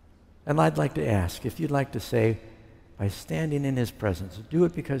 And I'd like to ask, if you'd like to say, by standing in his presence, do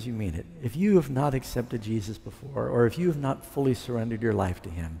it because you mean it. If you have not accepted Jesus before, or if you have not fully surrendered your life to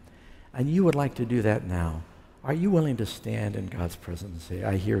him, and you would like to do that now, are you willing to stand in God's presence and say,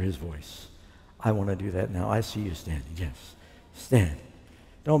 I hear his voice. I want to do that now. I see you standing. Yes, stand.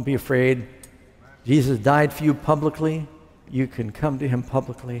 Don't be afraid. Jesus died for you publicly. You can come to him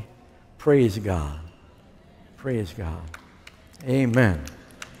publicly. Praise God. Praise God. Amen.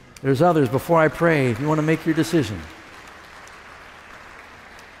 There's others. Before I pray, if you want to make your decision.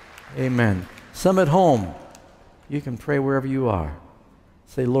 Amen. Some at home, you can pray wherever you are.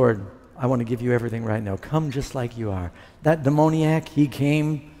 Say, Lord, I want to give you everything right now. Come just like you are. That demoniac, he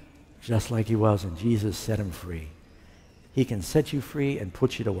came just like he was, and Jesus set him free. He can set you free and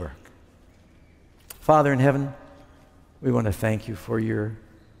put you to work. Father in heaven, we want to thank you for your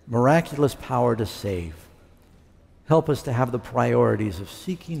miraculous power to save. Help us to have the priorities of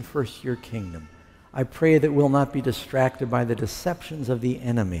seeking first your kingdom. I pray that we'll not be distracted by the deceptions of the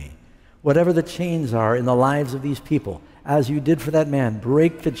enemy. Whatever the chains are in the lives of these people, as you did for that man,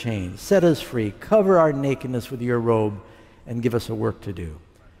 break the chains, set us free, cover our nakedness with your robe, and give us a work to do.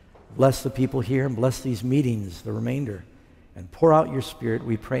 Bless the people here and bless these meetings, the remainder, and pour out your Spirit,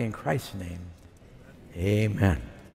 we pray in Christ's name. Amen.